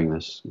sharing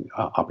this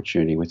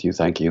opportunity with you.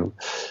 Thank you.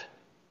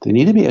 They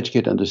need to be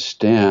educated to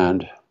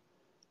understand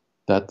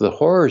that the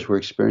horrors we're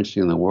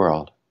experiencing in the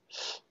world,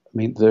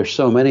 there's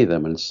so many of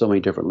them and so many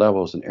different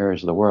levels and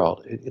areas of the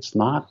world. It's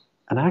not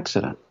an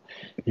accident.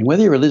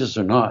 Whether you're religious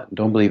or not, and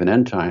don't believe in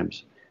end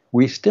times,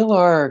 we still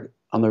are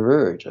on the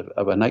verge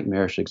of a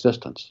nightmarish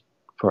existence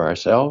for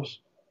ourselves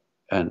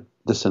and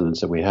descendants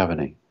that we have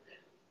any.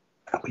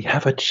 And we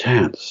have a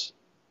chance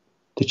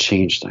to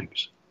change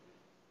things.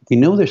 We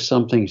know there's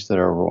some things that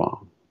are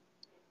wrong.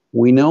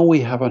 We know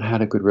we haven't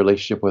had a good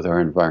relationship with our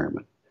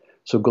environment.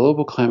 So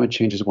global climate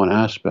change is one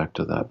aspect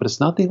of that, but it's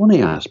not the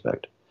only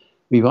aspect.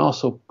 We've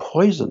also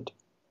poisoned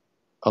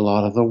a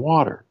lot of the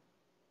water,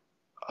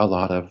 a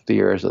lot of the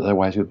areas that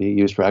otherwise would be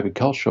used for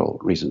agricultural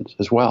reasons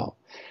as well.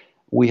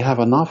 We have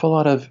an awful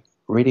lot of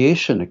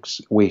radiation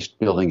waste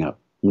building up,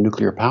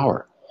 nuclear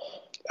power,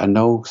 and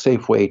no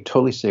safe way,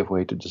 totally safe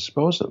way to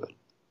dispose of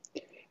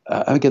it.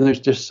 Again, there's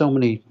just so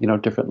many,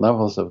 different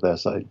levels of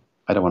this. I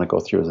don't want to go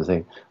through, as I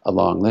say, a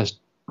long list.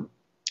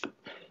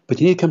 But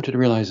you need to come to the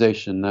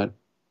realization that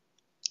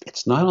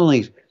it's not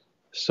only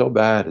so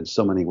bad in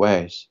so many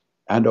ways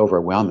and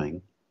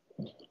overwhelming,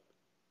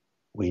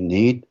 we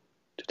need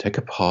to take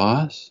a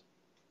pause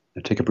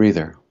and take a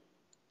breather.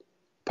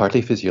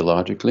 Partly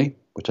physiologically,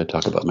 which I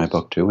talk about in my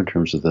book too, in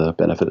terms of the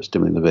benefit of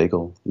stimulating the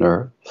vagal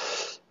nerve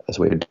as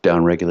a way of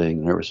down-regulating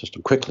the nervous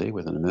system quickly.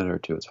 Within a minute or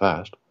two, it's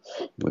fast,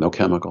 with no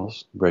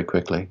chemicals, very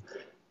quickly.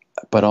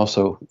 But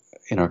also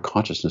in our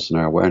consciousness and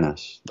our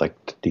awareness,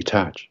 like to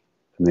detach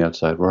from the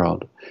outside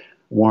world.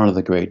 One of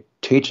the great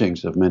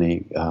teachings of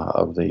many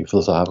of the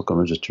philosophical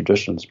and religious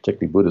traditions,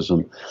 particularly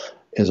Buddhism,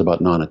 is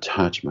about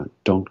non-attachment.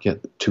 Don't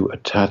get too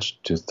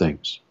attached to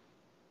things.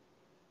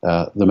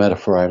 The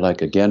metaphor I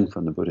like, again,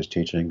 from the Buddhist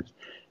teachings,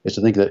 is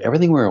to think that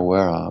everything we're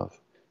aware of,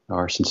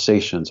 our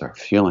sensations, our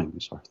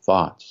feelings, our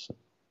thoughts,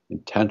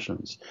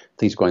 intentions,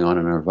 things going on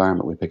in our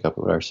environment we pick up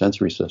with our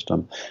sensory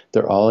system,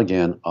 they're all,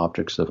 again,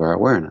 objects of our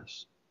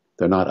awareness.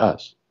 They're not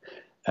us.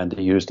 And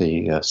to use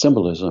the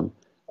symbolism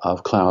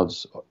of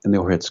clouds in the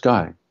overhead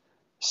sky.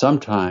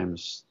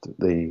 Sometimes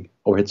the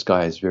overhead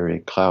sky is very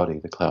cloudy.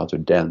 The clouds are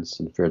dense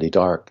and fairly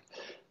dark.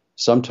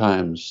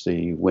 Sometimes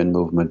the wind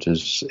movement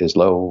is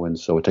low, and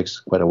so it takes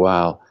quite a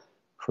while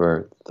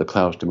for the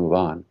clouds to move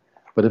on.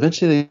 But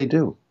eventually they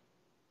do.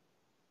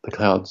 The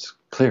clouds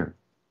clear.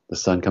 The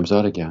sun comes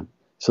out again.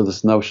 So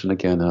this notion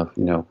again of,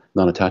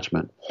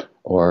 non-attachment,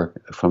 or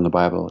from the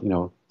Bible,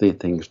 the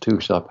things too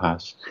shall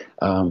pass.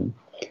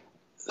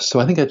 So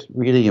I think it's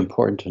really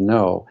important to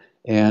know.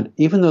 And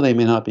even though they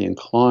may not be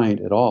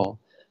inclined at all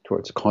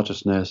towards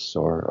consciousness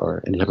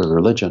or any type of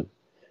religion,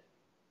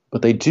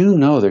 but they do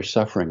know they're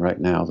suffering right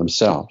now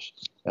themselves.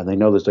 And they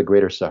know there's a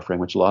greater suffering,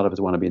 which a lot of us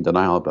want to be in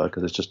denial about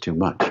because it's just too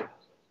much.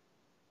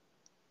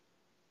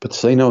 But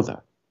they know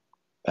that,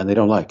 and they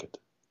don't like it.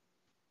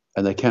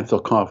 And they can't feel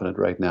confident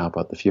right now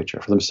about the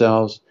future for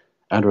themselves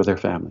and or their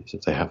families,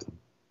 if they have them.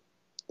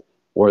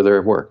 Or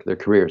their work, their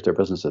careers, their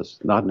businesses.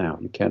 Not now.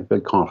 You can't feel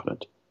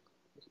confident,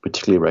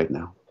 particularly right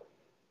now.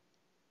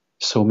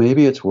 So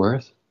maybe it's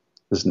worth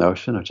this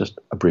notion of just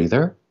a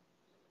breather.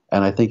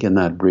 And I think in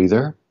that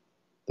breather,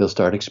 they'll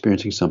start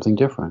experiencing something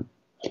different.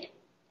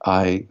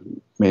 I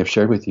may have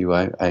shared with you,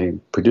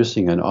 I'm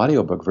producing an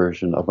audiobook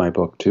version of my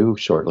book too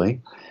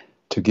shortly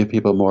to give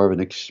people more of an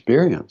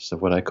experience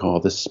of what I call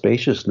the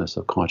spaciousness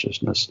of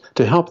consciousness,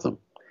 to help them.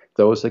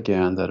 Those,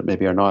 again, that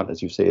maybe are not,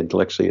 as you say,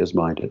 intellectually as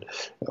minded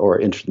or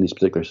interested in these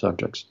particular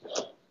subjects.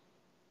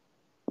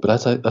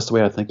 But that's the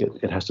way I think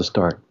it has to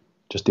start,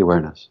 just the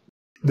awareness.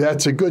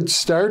 That's a good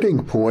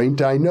starting point.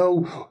 I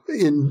know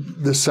in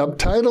the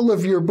subtitle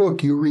of your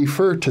book, you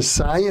refer to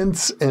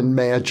science and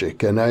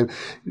magic. And I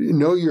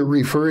know you're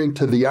referring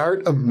to the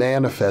art of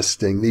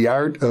manifesting, the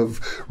art of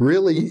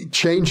really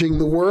changing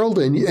the world.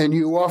 And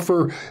you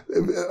offer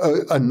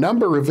a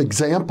number of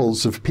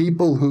examples of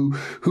people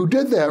who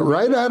did that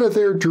right out of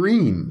their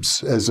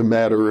dreams, as a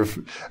matter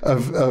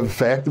of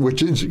fact,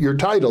 which is your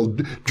title,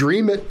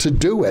 Dream It to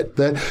Do It.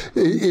 That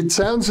it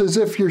sounds as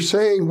if you're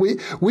saying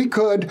we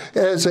could,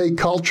 as a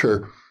culture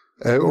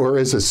or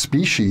as a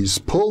species,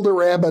 pull the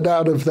rabbit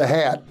out of the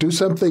hat, do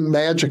something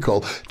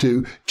magical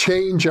to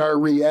change our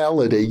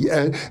reality.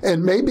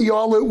 And maybe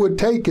all it would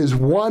take is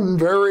one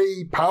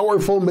very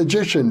powerful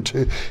magician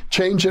to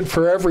change it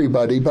for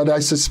everybody. But I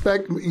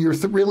suspect you're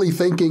really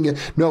thinking,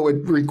 no,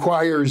 it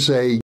requires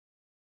at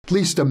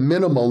least a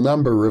minimal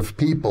number of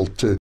people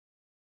to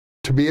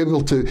be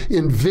able to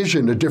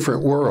envision a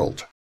different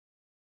world.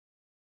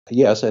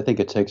 Yes, I think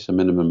it takes a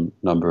minimum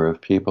number of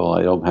people.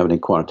 I don't have any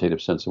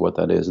quantitative sense of what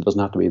that is. It doesn't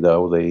have to be,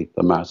 though, the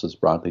masses,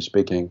 broadly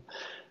speaking.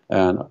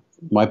 And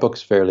my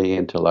book's fairly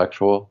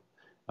intellectual.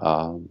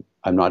 I'm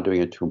not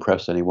doing it to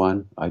impress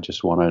anyone. I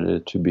just wanted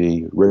it to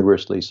be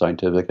rigorously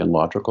scientific and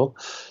logical,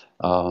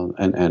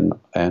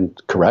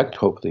 and correct.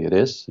 Hopefully, it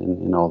is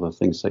in all the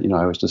things that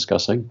I was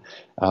discussing.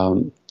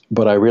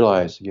 But I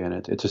realize again,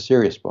 it's a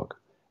serious book,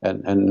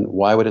 and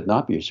why would it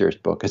not be a serious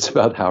book? It's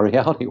about how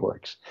reality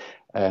works.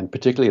 And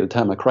particularly at a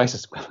time of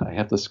crisis, when I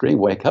have to scream,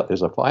 wake up,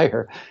 there's a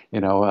fire,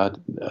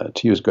 to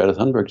use Greta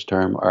Thunberg's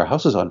term, our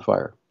house is on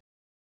fire.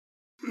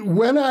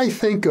 When I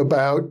think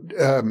about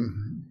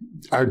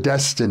our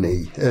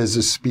destiny as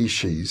a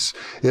species,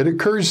 it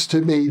occurs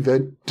to me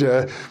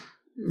that,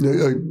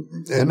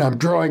 and I'm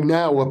drawing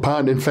now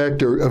upon, in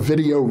fact, a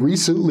video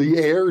recently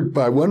aired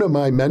by one of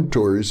my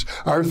mentors,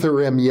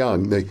 Arthur M.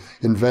 Young, the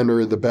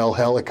inventor of the Bell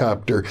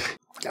helicopter.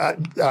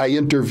 I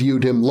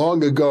interviewed him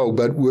long ago,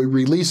 but we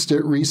released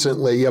it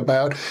recently,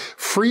 about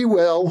free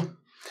will,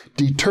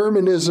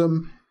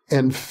 determinism,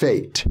 and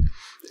fate.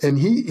 And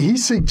he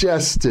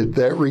suggested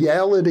that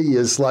reality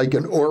is like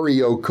an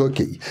Oreo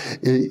cookie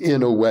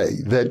in a way,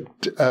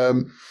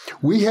 that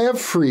we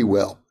have free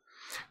will,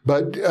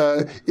 but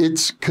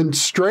it's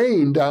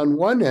constrained on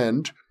one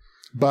end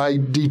by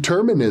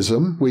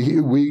determinism.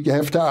 We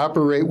have to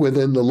operate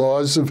within the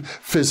laws of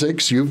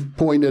physics. You've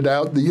pointed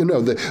out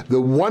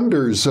the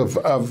wonders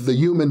of the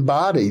human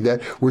body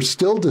that we're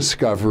still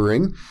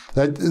discovering.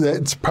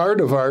 That's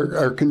part of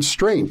our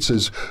constraints,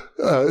 is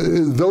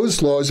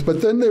those laws.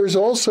 But then there's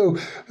also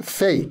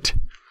fate.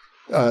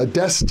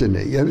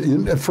 destiny.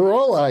 For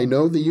all I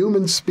know, the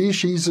human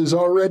species is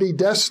already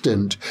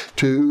destined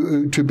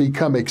to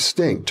become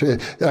extinct.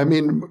 I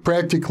mean,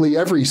 practically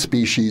every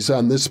species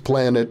on this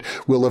planet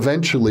will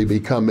eventually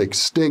become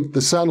extinct.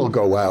 The sun will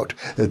go out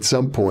at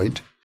some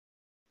point.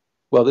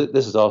 Well,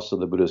 this is also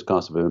the Buddhist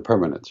concept of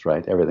impermanence,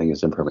 right? Everything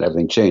is impermanent.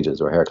 Everything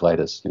changes, or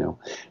Heraclitus,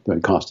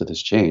 when constant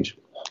is change.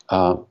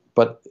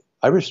 But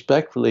I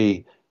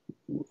respectfully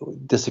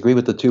disagree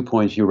with the 2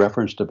 points you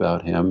referenced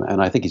about him,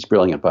 and I think he's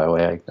brilliant, by the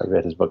way. I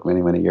read his book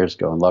many, many years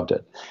ago and loved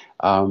it.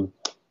 On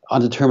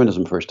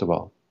determinism, first of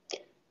all.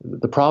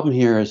 The problem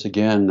here is,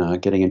 again,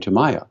 getting into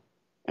Maya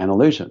and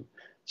illusion.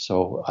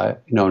 So,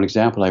 an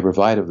example I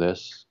provide of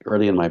this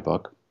early in my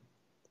book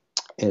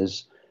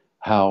is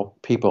how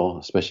people,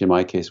 especially in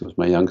my case with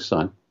my young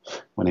son,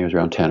 when he was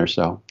around 10 or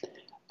so,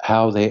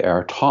 how they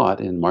are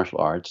taught in martial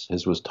arts,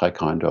 his was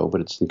Taekwondo,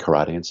 but it's in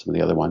karate and some of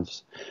the other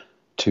ones,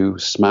 to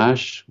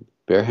smash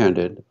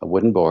barehanded a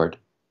wooden board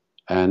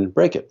and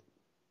break it.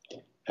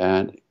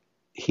 And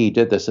he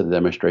did this at a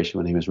demonstration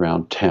when he was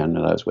around 10,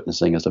 and I was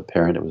witnessing as a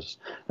parent. It was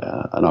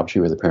an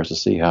opportunity for the parents to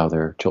see how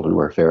their children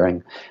were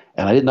faring.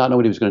 And I did not know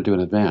what he was going to do in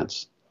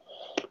advance.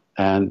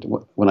 And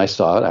when I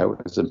saw it, I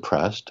was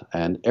impressed.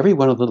 And every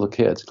one of the little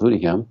kids, including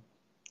him,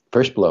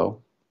 first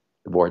blow,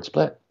 the board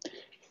split.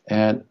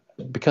 And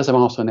because I'm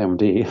also an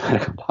MD,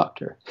 medical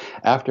doctor,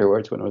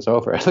 afterwards, when it was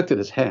over, I looked at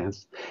his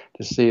hands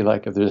to see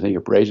if there's any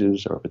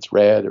abrasions or if it's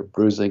red or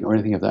bruising or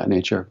anything of that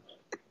nature.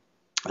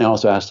 I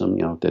also asked him,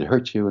 did it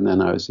hurt you? And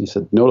then he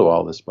said no to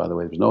all this, by the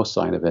way. There was no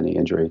sign of any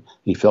injury.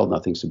 He felt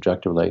nothing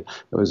subjectively.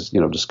 It was,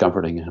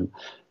 discomforting him.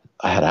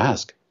 I had to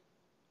ask,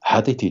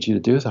 how'd they teach you to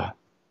do that?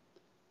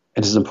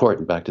 And this is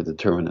important, back to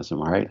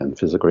determinism, right? And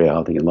physical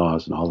reality and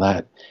laws and all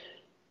that.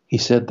 He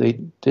said they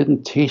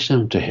didn't teach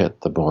him to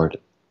hit the board.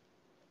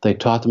 They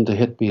taught them to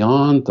hit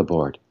beyond the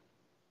board.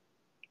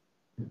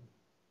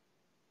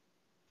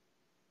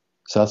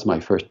 So that's my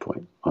first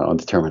point on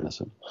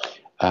determinism.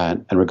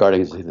 And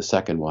regarding the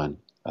second one,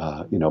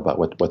 about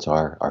what's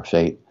our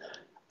fate.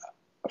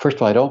 First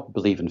of all, I don't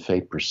believe in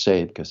fate per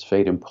se, because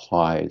fate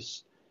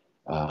implies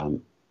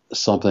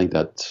something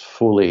that's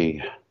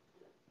fully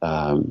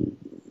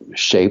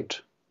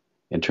shaped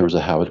in terms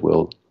of how it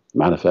will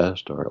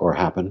manifest or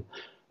happen.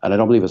 And I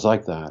don't believe it's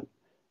like that.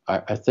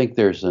 I think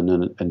there's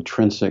an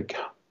intrinsic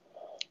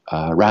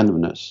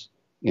randomness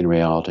in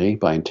reality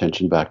by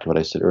intention, back to what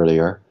I said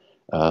earlier.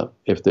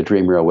 If the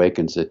dreamer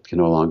awakens, it can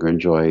no longer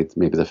enjoy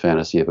maybe the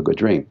fantasy of a good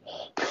dream.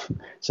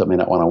 So it may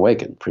not want to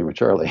awaken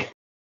prematurely.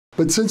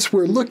 But since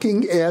we're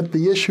looking at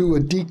the issue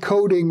of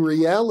decoding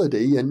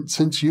reality, and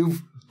since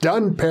you've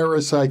done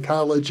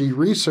parapsychology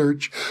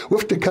research, we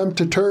have to come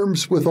to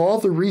terms with all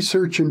the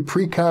research in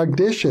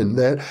precognition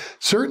that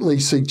certainly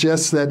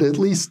suggests that, at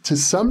least to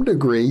some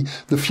degree,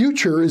 the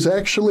future is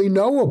actually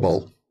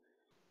knowable.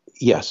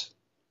 Yes.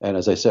 And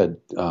as I said,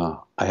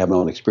 I have my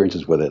own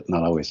experiences with it,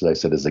 not always, as I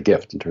said, as a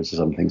gift in terms of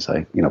some things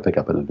I pick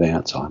up in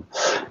advance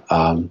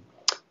on.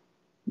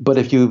 But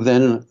if you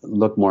then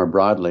look more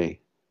broadly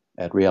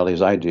at reality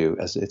as I do,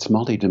 as it's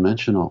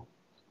multidimensional.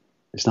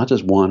 It's not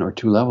just one or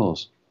two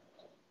levels.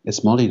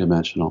 It's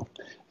multidimensional.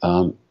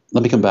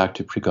 Let me come back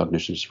to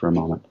precognition just for a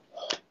moment.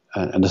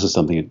 And this is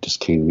something that just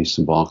came to me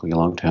symbolically a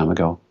long time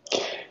ago.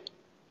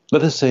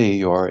 Let us say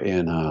you're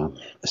in a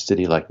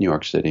city like New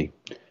York City,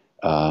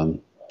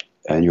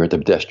 and you're at the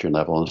pedestrian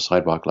level and the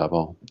sidewalk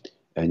level,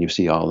 and you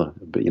see all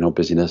the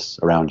busyness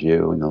around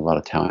you and a lot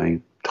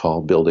of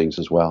tall buildings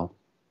as well.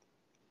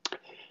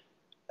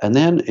 And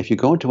then if you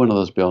go into one of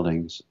those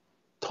buildings,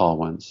 tall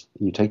ones,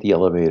 you take the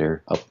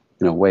elevator up,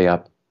 way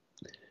up,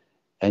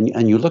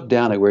 and you look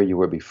down at where you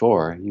were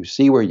before, you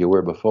see where you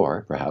were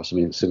before, perhaps,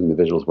 assuming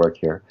the visuals work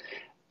here,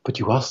 but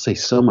you also see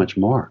so much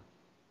more.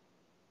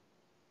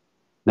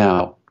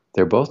 Now,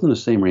 they're both in the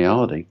same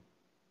reality.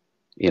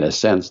 In a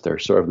sense, they're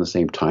sort of in the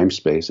same time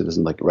space. It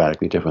isn't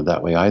radically different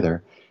that way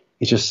either.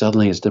 It just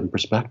suddenly has a different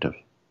perspective.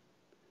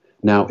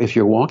 Now, if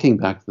you're walking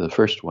back to the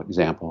first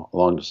example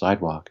along the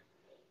sidewalk,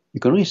 you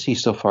can only see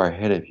so far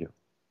ahead of you.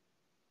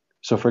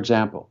 So, for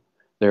example,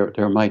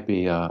 there might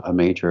be a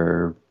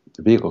major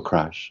vehicle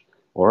crash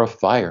or a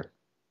fire,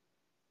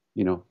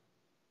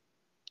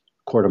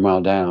 quarter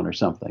mile down or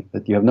something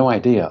that you have no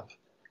idea of.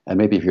 And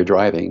maybe if you're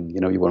driving, you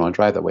wouldn't want to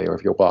drive that way, or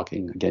if you're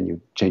walking, again, you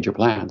change your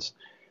plans.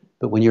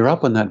 But when you're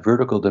up on that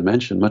vertical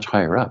dimension, much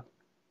higher up,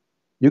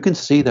 you can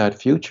see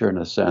that future in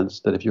a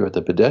sense that if you're at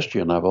the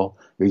pedestrian level,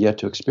 you're yet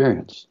to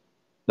experience.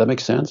 That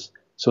makes sense?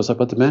 So it's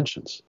about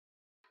dimensions.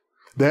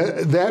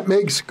 That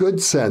makes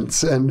good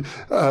sense. And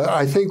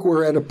I think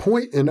we're at a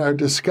point in our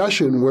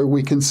discussion where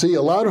we can see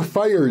a lot of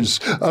fires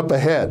up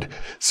ahead,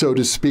 so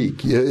to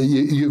speak.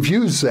 You've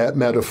used that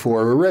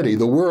metaphor already.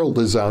 The world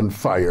is on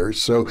fire.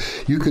 So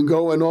you can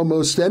go in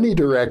almost any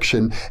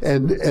direction,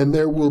 and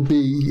there will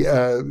be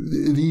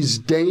these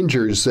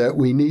dangers that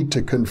we need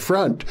to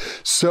confront.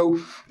 So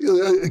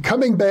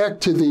coming back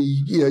to the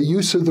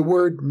use of the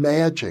word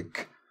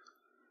magic,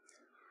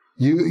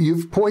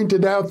 You've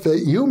pointed out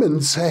that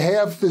humans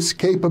have this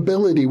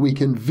capability. We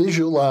can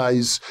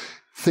visualize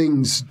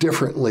things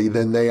differently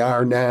than they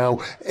are now,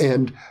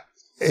 and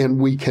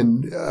we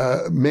can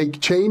make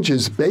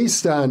changes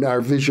based on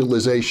our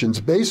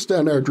visualizations, based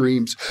on our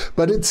dreams.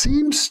 But it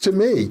seems to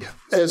me,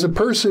 as a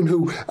person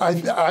who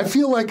I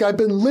feel like I've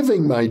been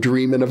living my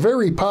dream in a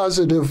very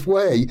positive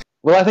way.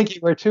 Well, I think you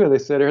were too. They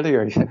said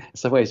earlier, in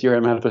some ways, you're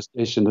a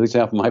manifestation, an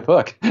example of my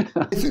book.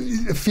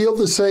 I feel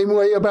the same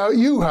way about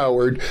you,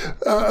 Howard.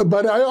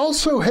 But I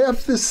also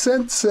have this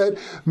sense that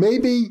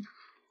maybe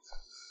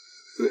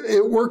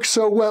it worked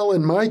so well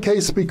in my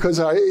case because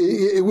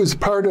it was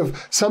part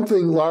of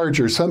something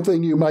larger,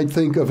 something you might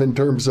think of in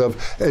terms of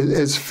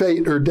as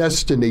fate or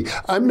destiny.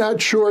 I'm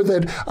not sure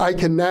that I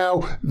can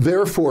now,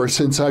 therefore,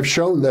 since I've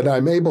shown that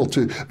I'm able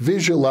to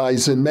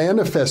visualize and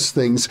manifest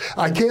things,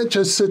 I can't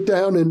just sit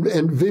down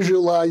and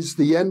visualize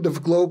the end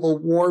of global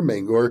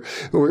warming or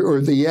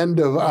the end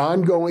of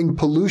ongoing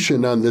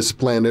pollution on this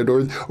planet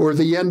or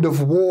the end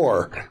of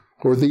war,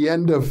 or the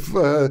end of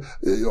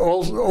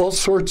all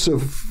sorts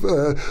of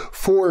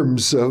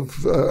forms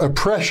of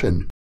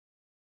oppression.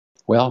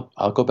 Well,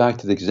 I'll go back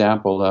to the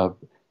example of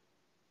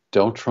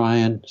don't try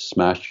and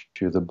smash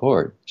through the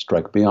board.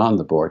 Strike beyond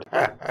the board.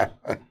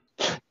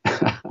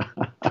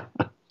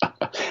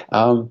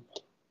 I'm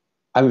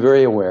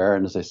very aware,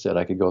 and as I said,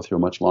 I could go through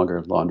a much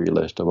longer laundry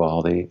list of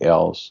all the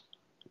L's,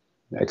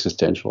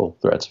 existential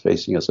threats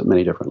facing us at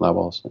many different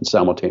levels and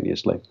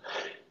simultaneously.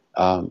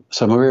 So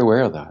I'm very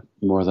aware of that,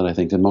 more than I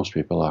think that most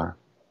people are.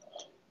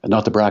 And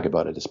not to brag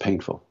about it, it's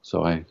painful.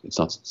 So it's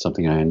not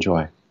something I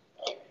enjoy.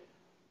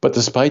 But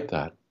despite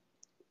that,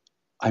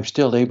 I'm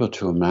still able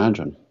to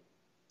imagine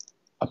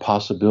a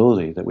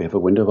possibility that we have a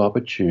window of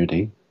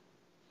opportunity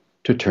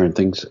to turn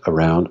things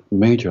around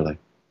majorly.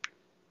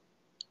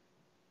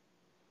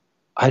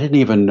 I didn't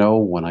even know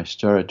when I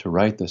started to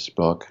write this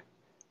book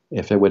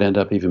if it would end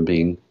up even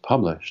being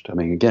published. I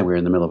mean, again, we were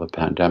in the middle of a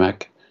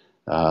pandemic.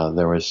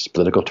 There was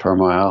political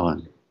turmoil,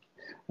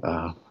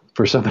 and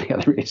for so many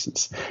other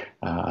reasons,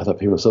 I thought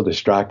people were so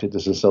distracted.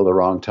 This is so the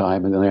wrong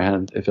time. And on the other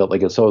hand, it felt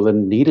like it's so the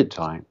needed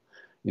time,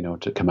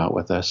 to come out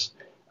with this.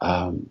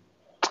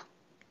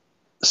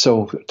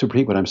 So to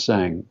repeat what I'm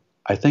saying,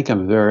 I think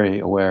I'm very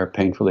aware,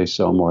 painfully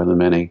so more than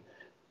many,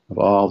 of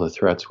all the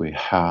threats we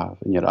have.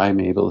 And yet I'm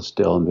able to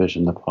still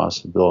envision the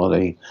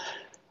possibility.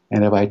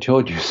 And if I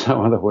told you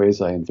some of the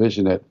ways I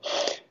envision it,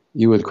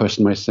 you would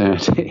question my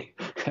sanity,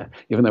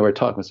 even though we're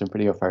talking about some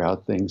pretty far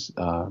out things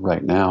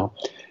right now.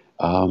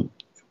 But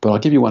I'll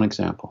give you one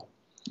example,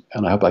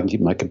 and I hope I can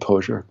keep my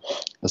composure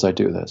as I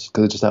do this,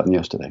 because it just happened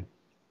yesterday.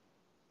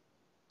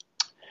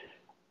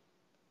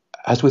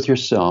 As with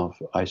yourself,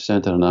 I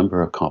sent in a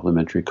number of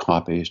complimentary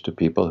copies to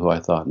people who I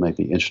thought might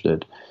be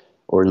interested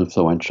or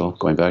influential,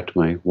 going back to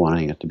my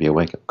wanting it to be a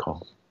wake-up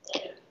call.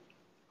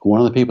 One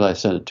of the people I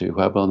sent it to, who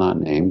I will not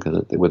name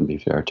because it wouldn't be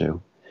fair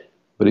to,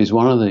 but he's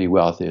one of the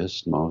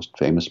wealthiest, most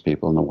famous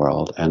people in the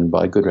world, and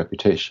by good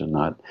reputation,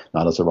 not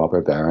as a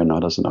robber baron,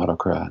 not as an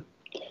autocrat.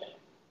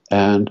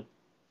 And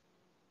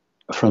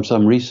from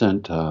some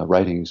recent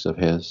writings of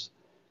his,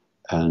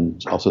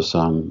 and also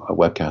some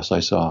webcasts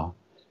I saw,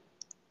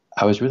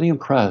 I was really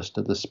impressed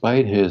that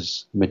despite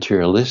his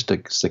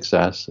materialistic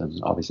success and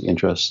obviously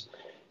interests,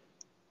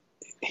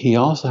 he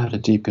also had a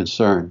deep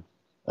concern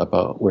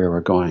about where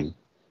we're going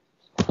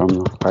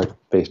from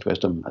heart-based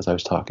wisdom, as I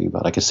was talking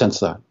about. I could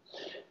sense that.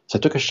 So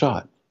I took a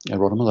shot. I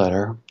wrote him a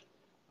letter.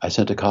 I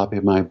sent a copy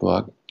of my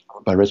book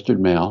by registered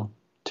mail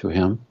to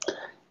him,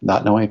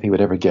 not knowing if he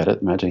would ever get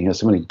it. Imagine he has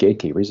so many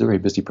gatekeepers. He's a very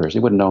busy person. He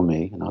wouldn't know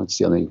me. It's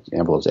the only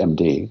envelope is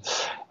MD.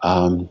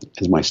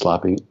 Is my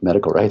sloppy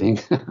medical writing.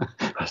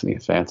 Wasn't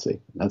even fancy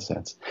in that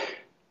sense.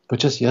 But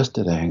just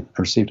yesterday,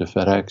 I received a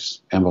FedEx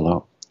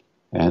envelope.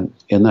 And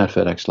in that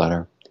FedEx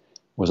letter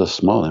was a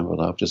small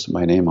envelope, just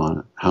my name on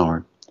it,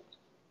 Howard.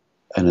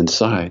 And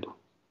inside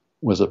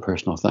was a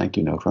personal thank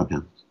you note from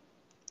him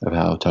of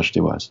how touched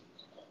he was.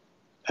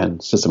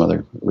 And said some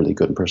other really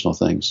good and personal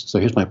things. So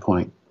here's my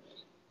point.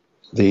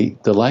 The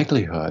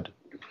likelihood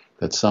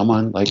that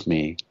someone like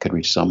me could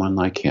reach someone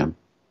like him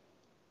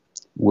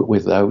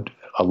without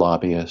a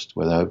lobbyist,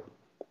 without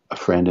a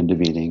friend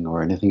intervening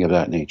or anything of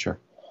that nature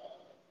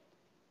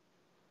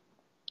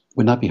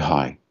would not be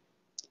high.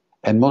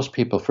 And most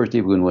people, first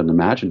even wouldn't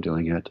imagine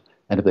doing it.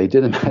 And if they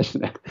did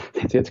imagine it,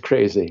 they'd say it's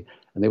crazy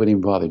and they wouldn't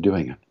even bother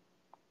doing it.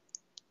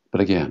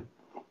 But again,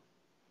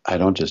 I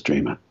don't just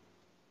dream it.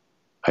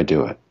 I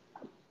do it.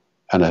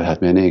 And I've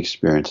had many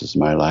experiences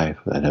in my life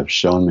that have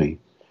shown me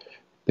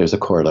there's a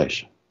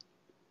correlation.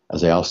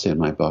 As I also say in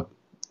my book,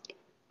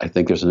 I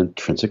think there's an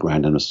intrinsic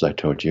randomness, as I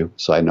told you.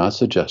 So I'm not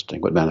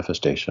suggesting with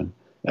manifestation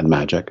and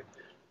magic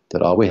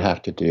that all we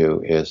have to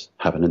do is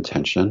have an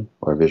intention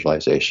or a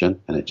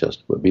visualization, and it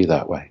just would be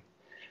that way.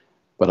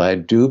 But I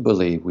do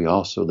believe we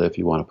also live, if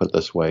you want to put it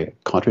this way,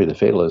 contrary to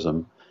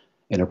fatalism,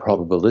 in a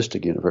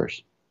probabilistic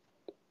universe.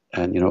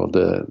 And,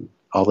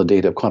 all the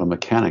data of quantum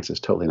mechanics is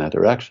totally in that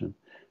direction.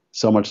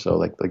 So much so,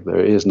 like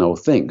there is no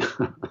thing,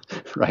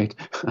 right?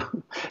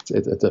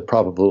 It's a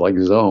probable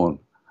zone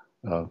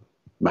of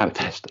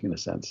manifesting in a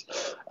sense.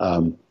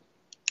 And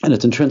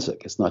it's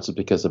intrinsic. It's not just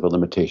because of a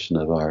limitation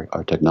of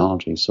our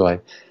technology. So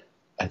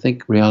I I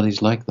think reality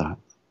is like that.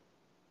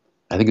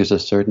 I think there's a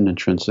certain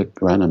intrinsic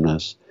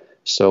randomness.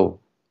 So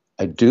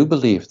I do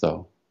believe,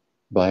 though,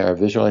 by our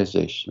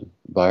visualization,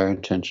 by our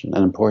intention,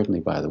 and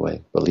importantly, by the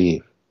way,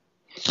 believe,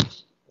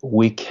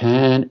 we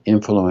can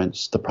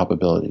influence the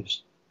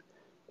probabilities.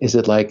 Is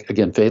it like,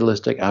 again,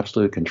 fatalistic,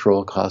 absolute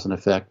control, cause and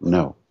effect?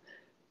 No.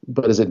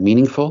 But is it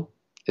meaningful?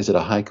 Is it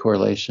a high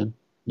correlation?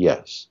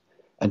 Yes.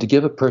 And to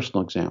give a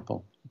personal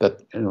example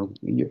that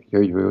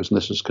your viewers and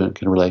listeners can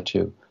relate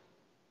to,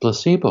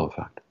 placebo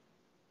effect.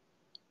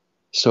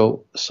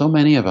 So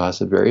many of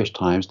us at various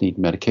times need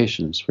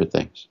medications for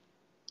things.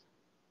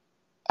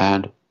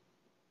 And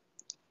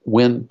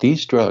when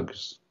these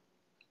drugs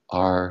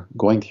are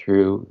going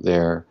through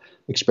their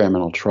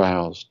experimental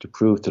trials to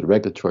prove to the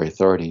regulatory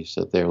authorities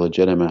that they're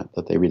legitimate,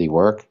 that they really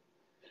work,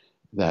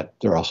 that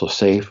they're also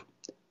safe,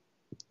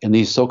 in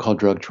these so-called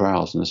drug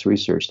trials and this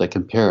research, they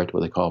compare it to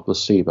what they call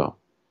placebo,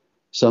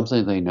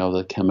 something they know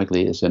that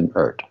chemically is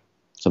inert.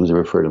 Sometimes they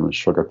refer to them as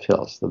sugar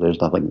pills, that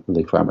there's nothing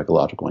really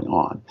pharmacological going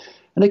on.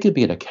 And it could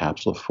be in a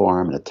capsule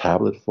form, in a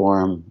tablet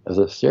form, as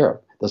a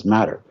syrup. It doesn't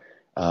matter.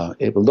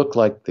 It will look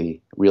like the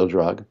real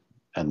drug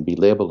and be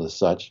labeled as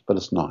such, but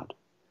it's not.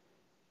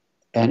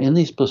 And in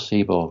these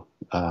placebo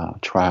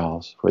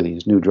trials for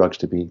these new drugs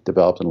to be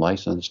developed and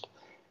licensed,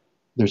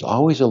 there's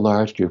always a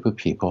large group of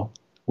people,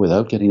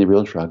 without getting the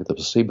real drug, the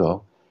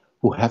placebo,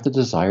 who have the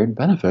desired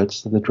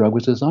benefits that the drug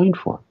was designed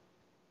for.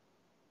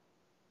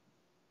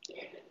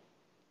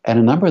 And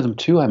a number of them,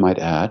 too, I might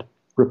add,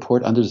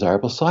 report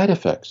undesirable side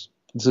effects.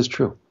 This is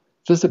true.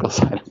 Physical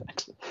side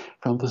effects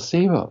from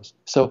placebos.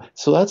 So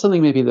that's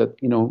something maybe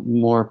that,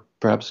 more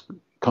perhaps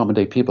common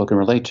day people can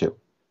relate to.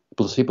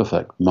 Placebo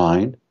effect,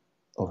 mind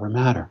over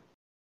matter.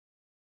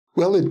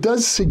 Well, it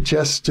does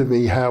suggest to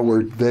me,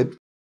 Howard, that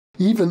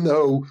even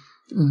though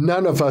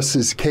none of us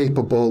is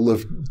capable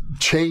of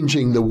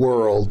changing the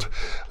world,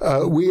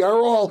 we are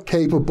all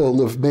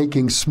capable of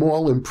making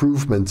small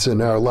improvements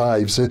in our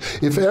lives.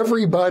 If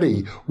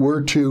everybody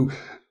were to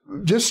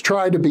just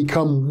try to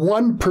become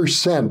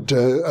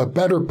 1% a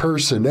better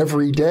person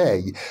every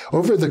day,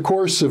 over the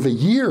course of a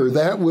year,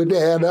 that would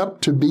add up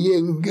to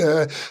being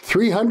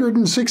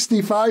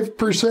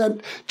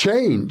 365%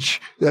 change.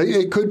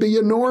 It could be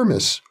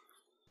enormous.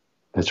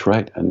 That's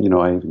right. And,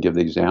 I give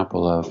the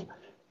example of,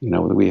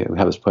 we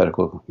have this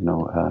poetical,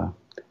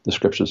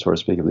 description, so to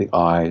speak, of the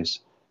eyes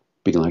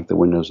being like the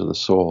windows of the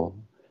soul.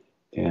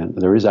 And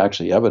there is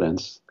actually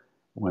evidence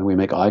when we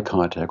make eye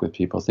contact with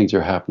people, things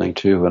are happening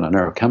too on a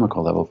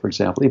neurochemical level. For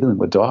example, even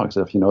with dogs,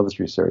 if you know this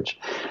research,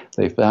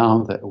 they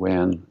found that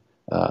when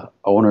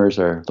owners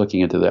are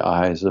looking into the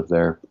eyes of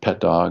their pet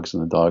dogs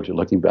and the dogs are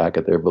looking back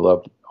at their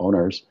beloved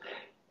owners,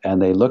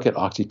 and they look at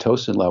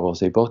oxytocin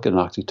levels, they both get an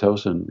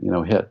oxytocin,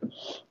 hit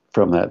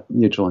from that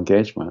mutual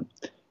engagement.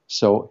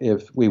 So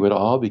if we would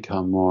all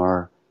become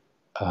more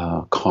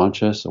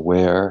conscious,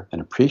 aware, and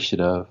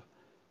appreciative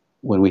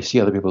when we see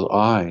other people's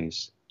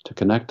eyes, to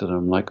connect to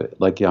them like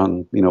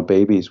young,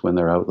 babies when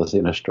they're out, let's say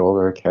in a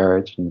stroller or a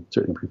carriage, and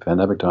certainly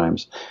pre-pandemic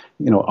times,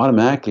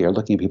 automatically are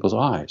looking at people's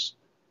eyes.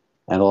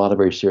 And a lot of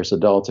very serious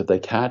adults, if they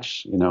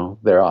catch,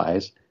 their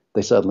eyes,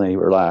 they suddenly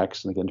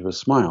relax and they get into a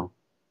smile.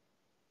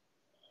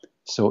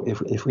 So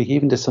if we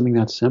even did something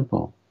that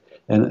simple,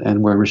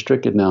 and we're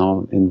restricted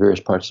now in various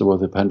parts of the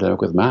world with the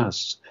pandemic with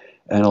masks,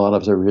 and a lot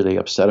of us are really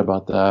upset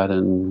about that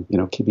and,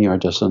 keeping our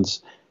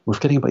distance, we're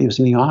forgetting about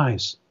using the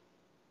eyes.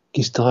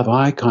 You still have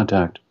eye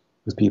contact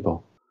with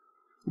people.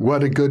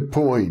 What a good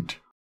point.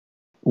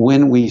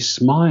 When we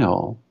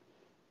smile,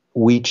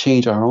 we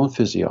change our own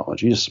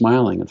physiology, just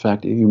smiling. In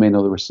fact, you may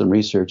know there was some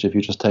research, if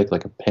you just take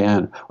like a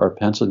pen or a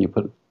pencil and you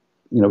put,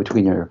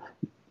 between your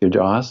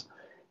jaws,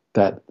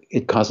 that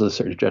it causes a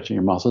certain stretch in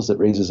your muscles that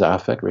raises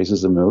affect,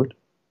 raises the mood.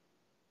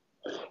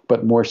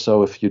 But more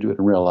so if you do it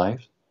in real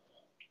life.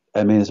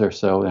 It means they're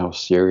so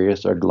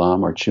serious or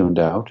glum or tuned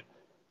out.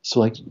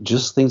 So like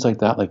just things like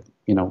that, like,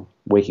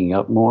 waking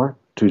up more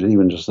to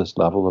even just this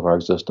level of our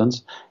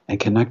existence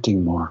and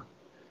connecting more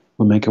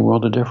will make a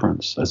world of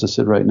difference. As I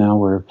said right now,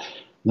 we're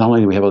not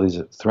only do we have all these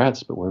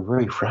threats, but we're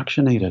very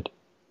fractionated.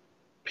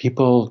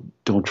 People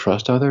don't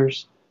trust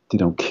others. They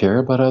don't care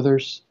about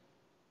others.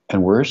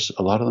 And worse,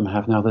 a lot of them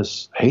have now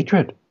this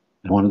hatred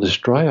and want to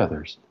destroy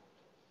others.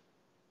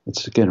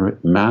 It's, again,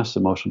 mass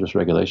emotional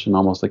dysregulation,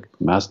 almost like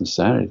mass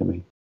insanity to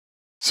me.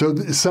 So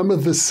some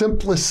of the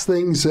simplest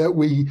things that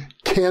we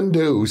can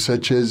do,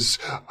 such as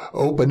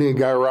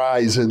opening our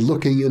eyes and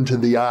looking into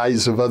the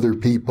eyes of other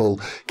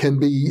people, can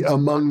be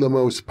among the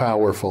most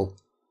powerful.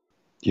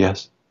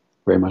 Yes,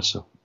 very much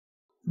so.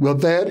 Well,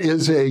 that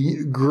is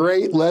a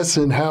great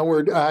lesson,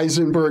 Howard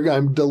Eisenberg.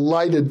 I'm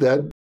delighted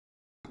that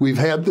we've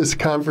had this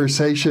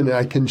conversation and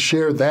I can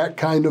share that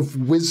kind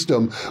of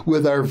wisdom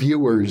with our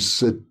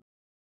viewers.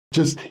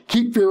 Just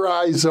keep your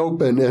eyes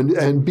open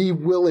and be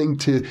willing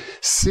to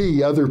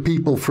see other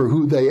people for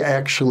who they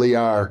actually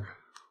are.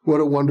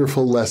 What a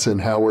wonderful lesson,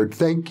 Howard.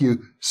 Thank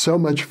you so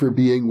much for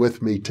being with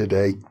me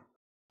today.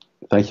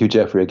 Thank you,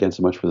 Jeffrey, again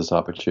so much for this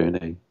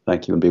opportunity.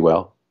 Thank you, and be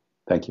well.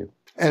 Thank you.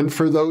 And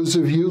for those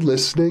of you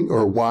listening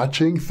or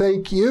watching,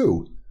 thank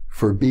you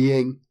for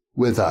being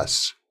with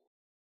us.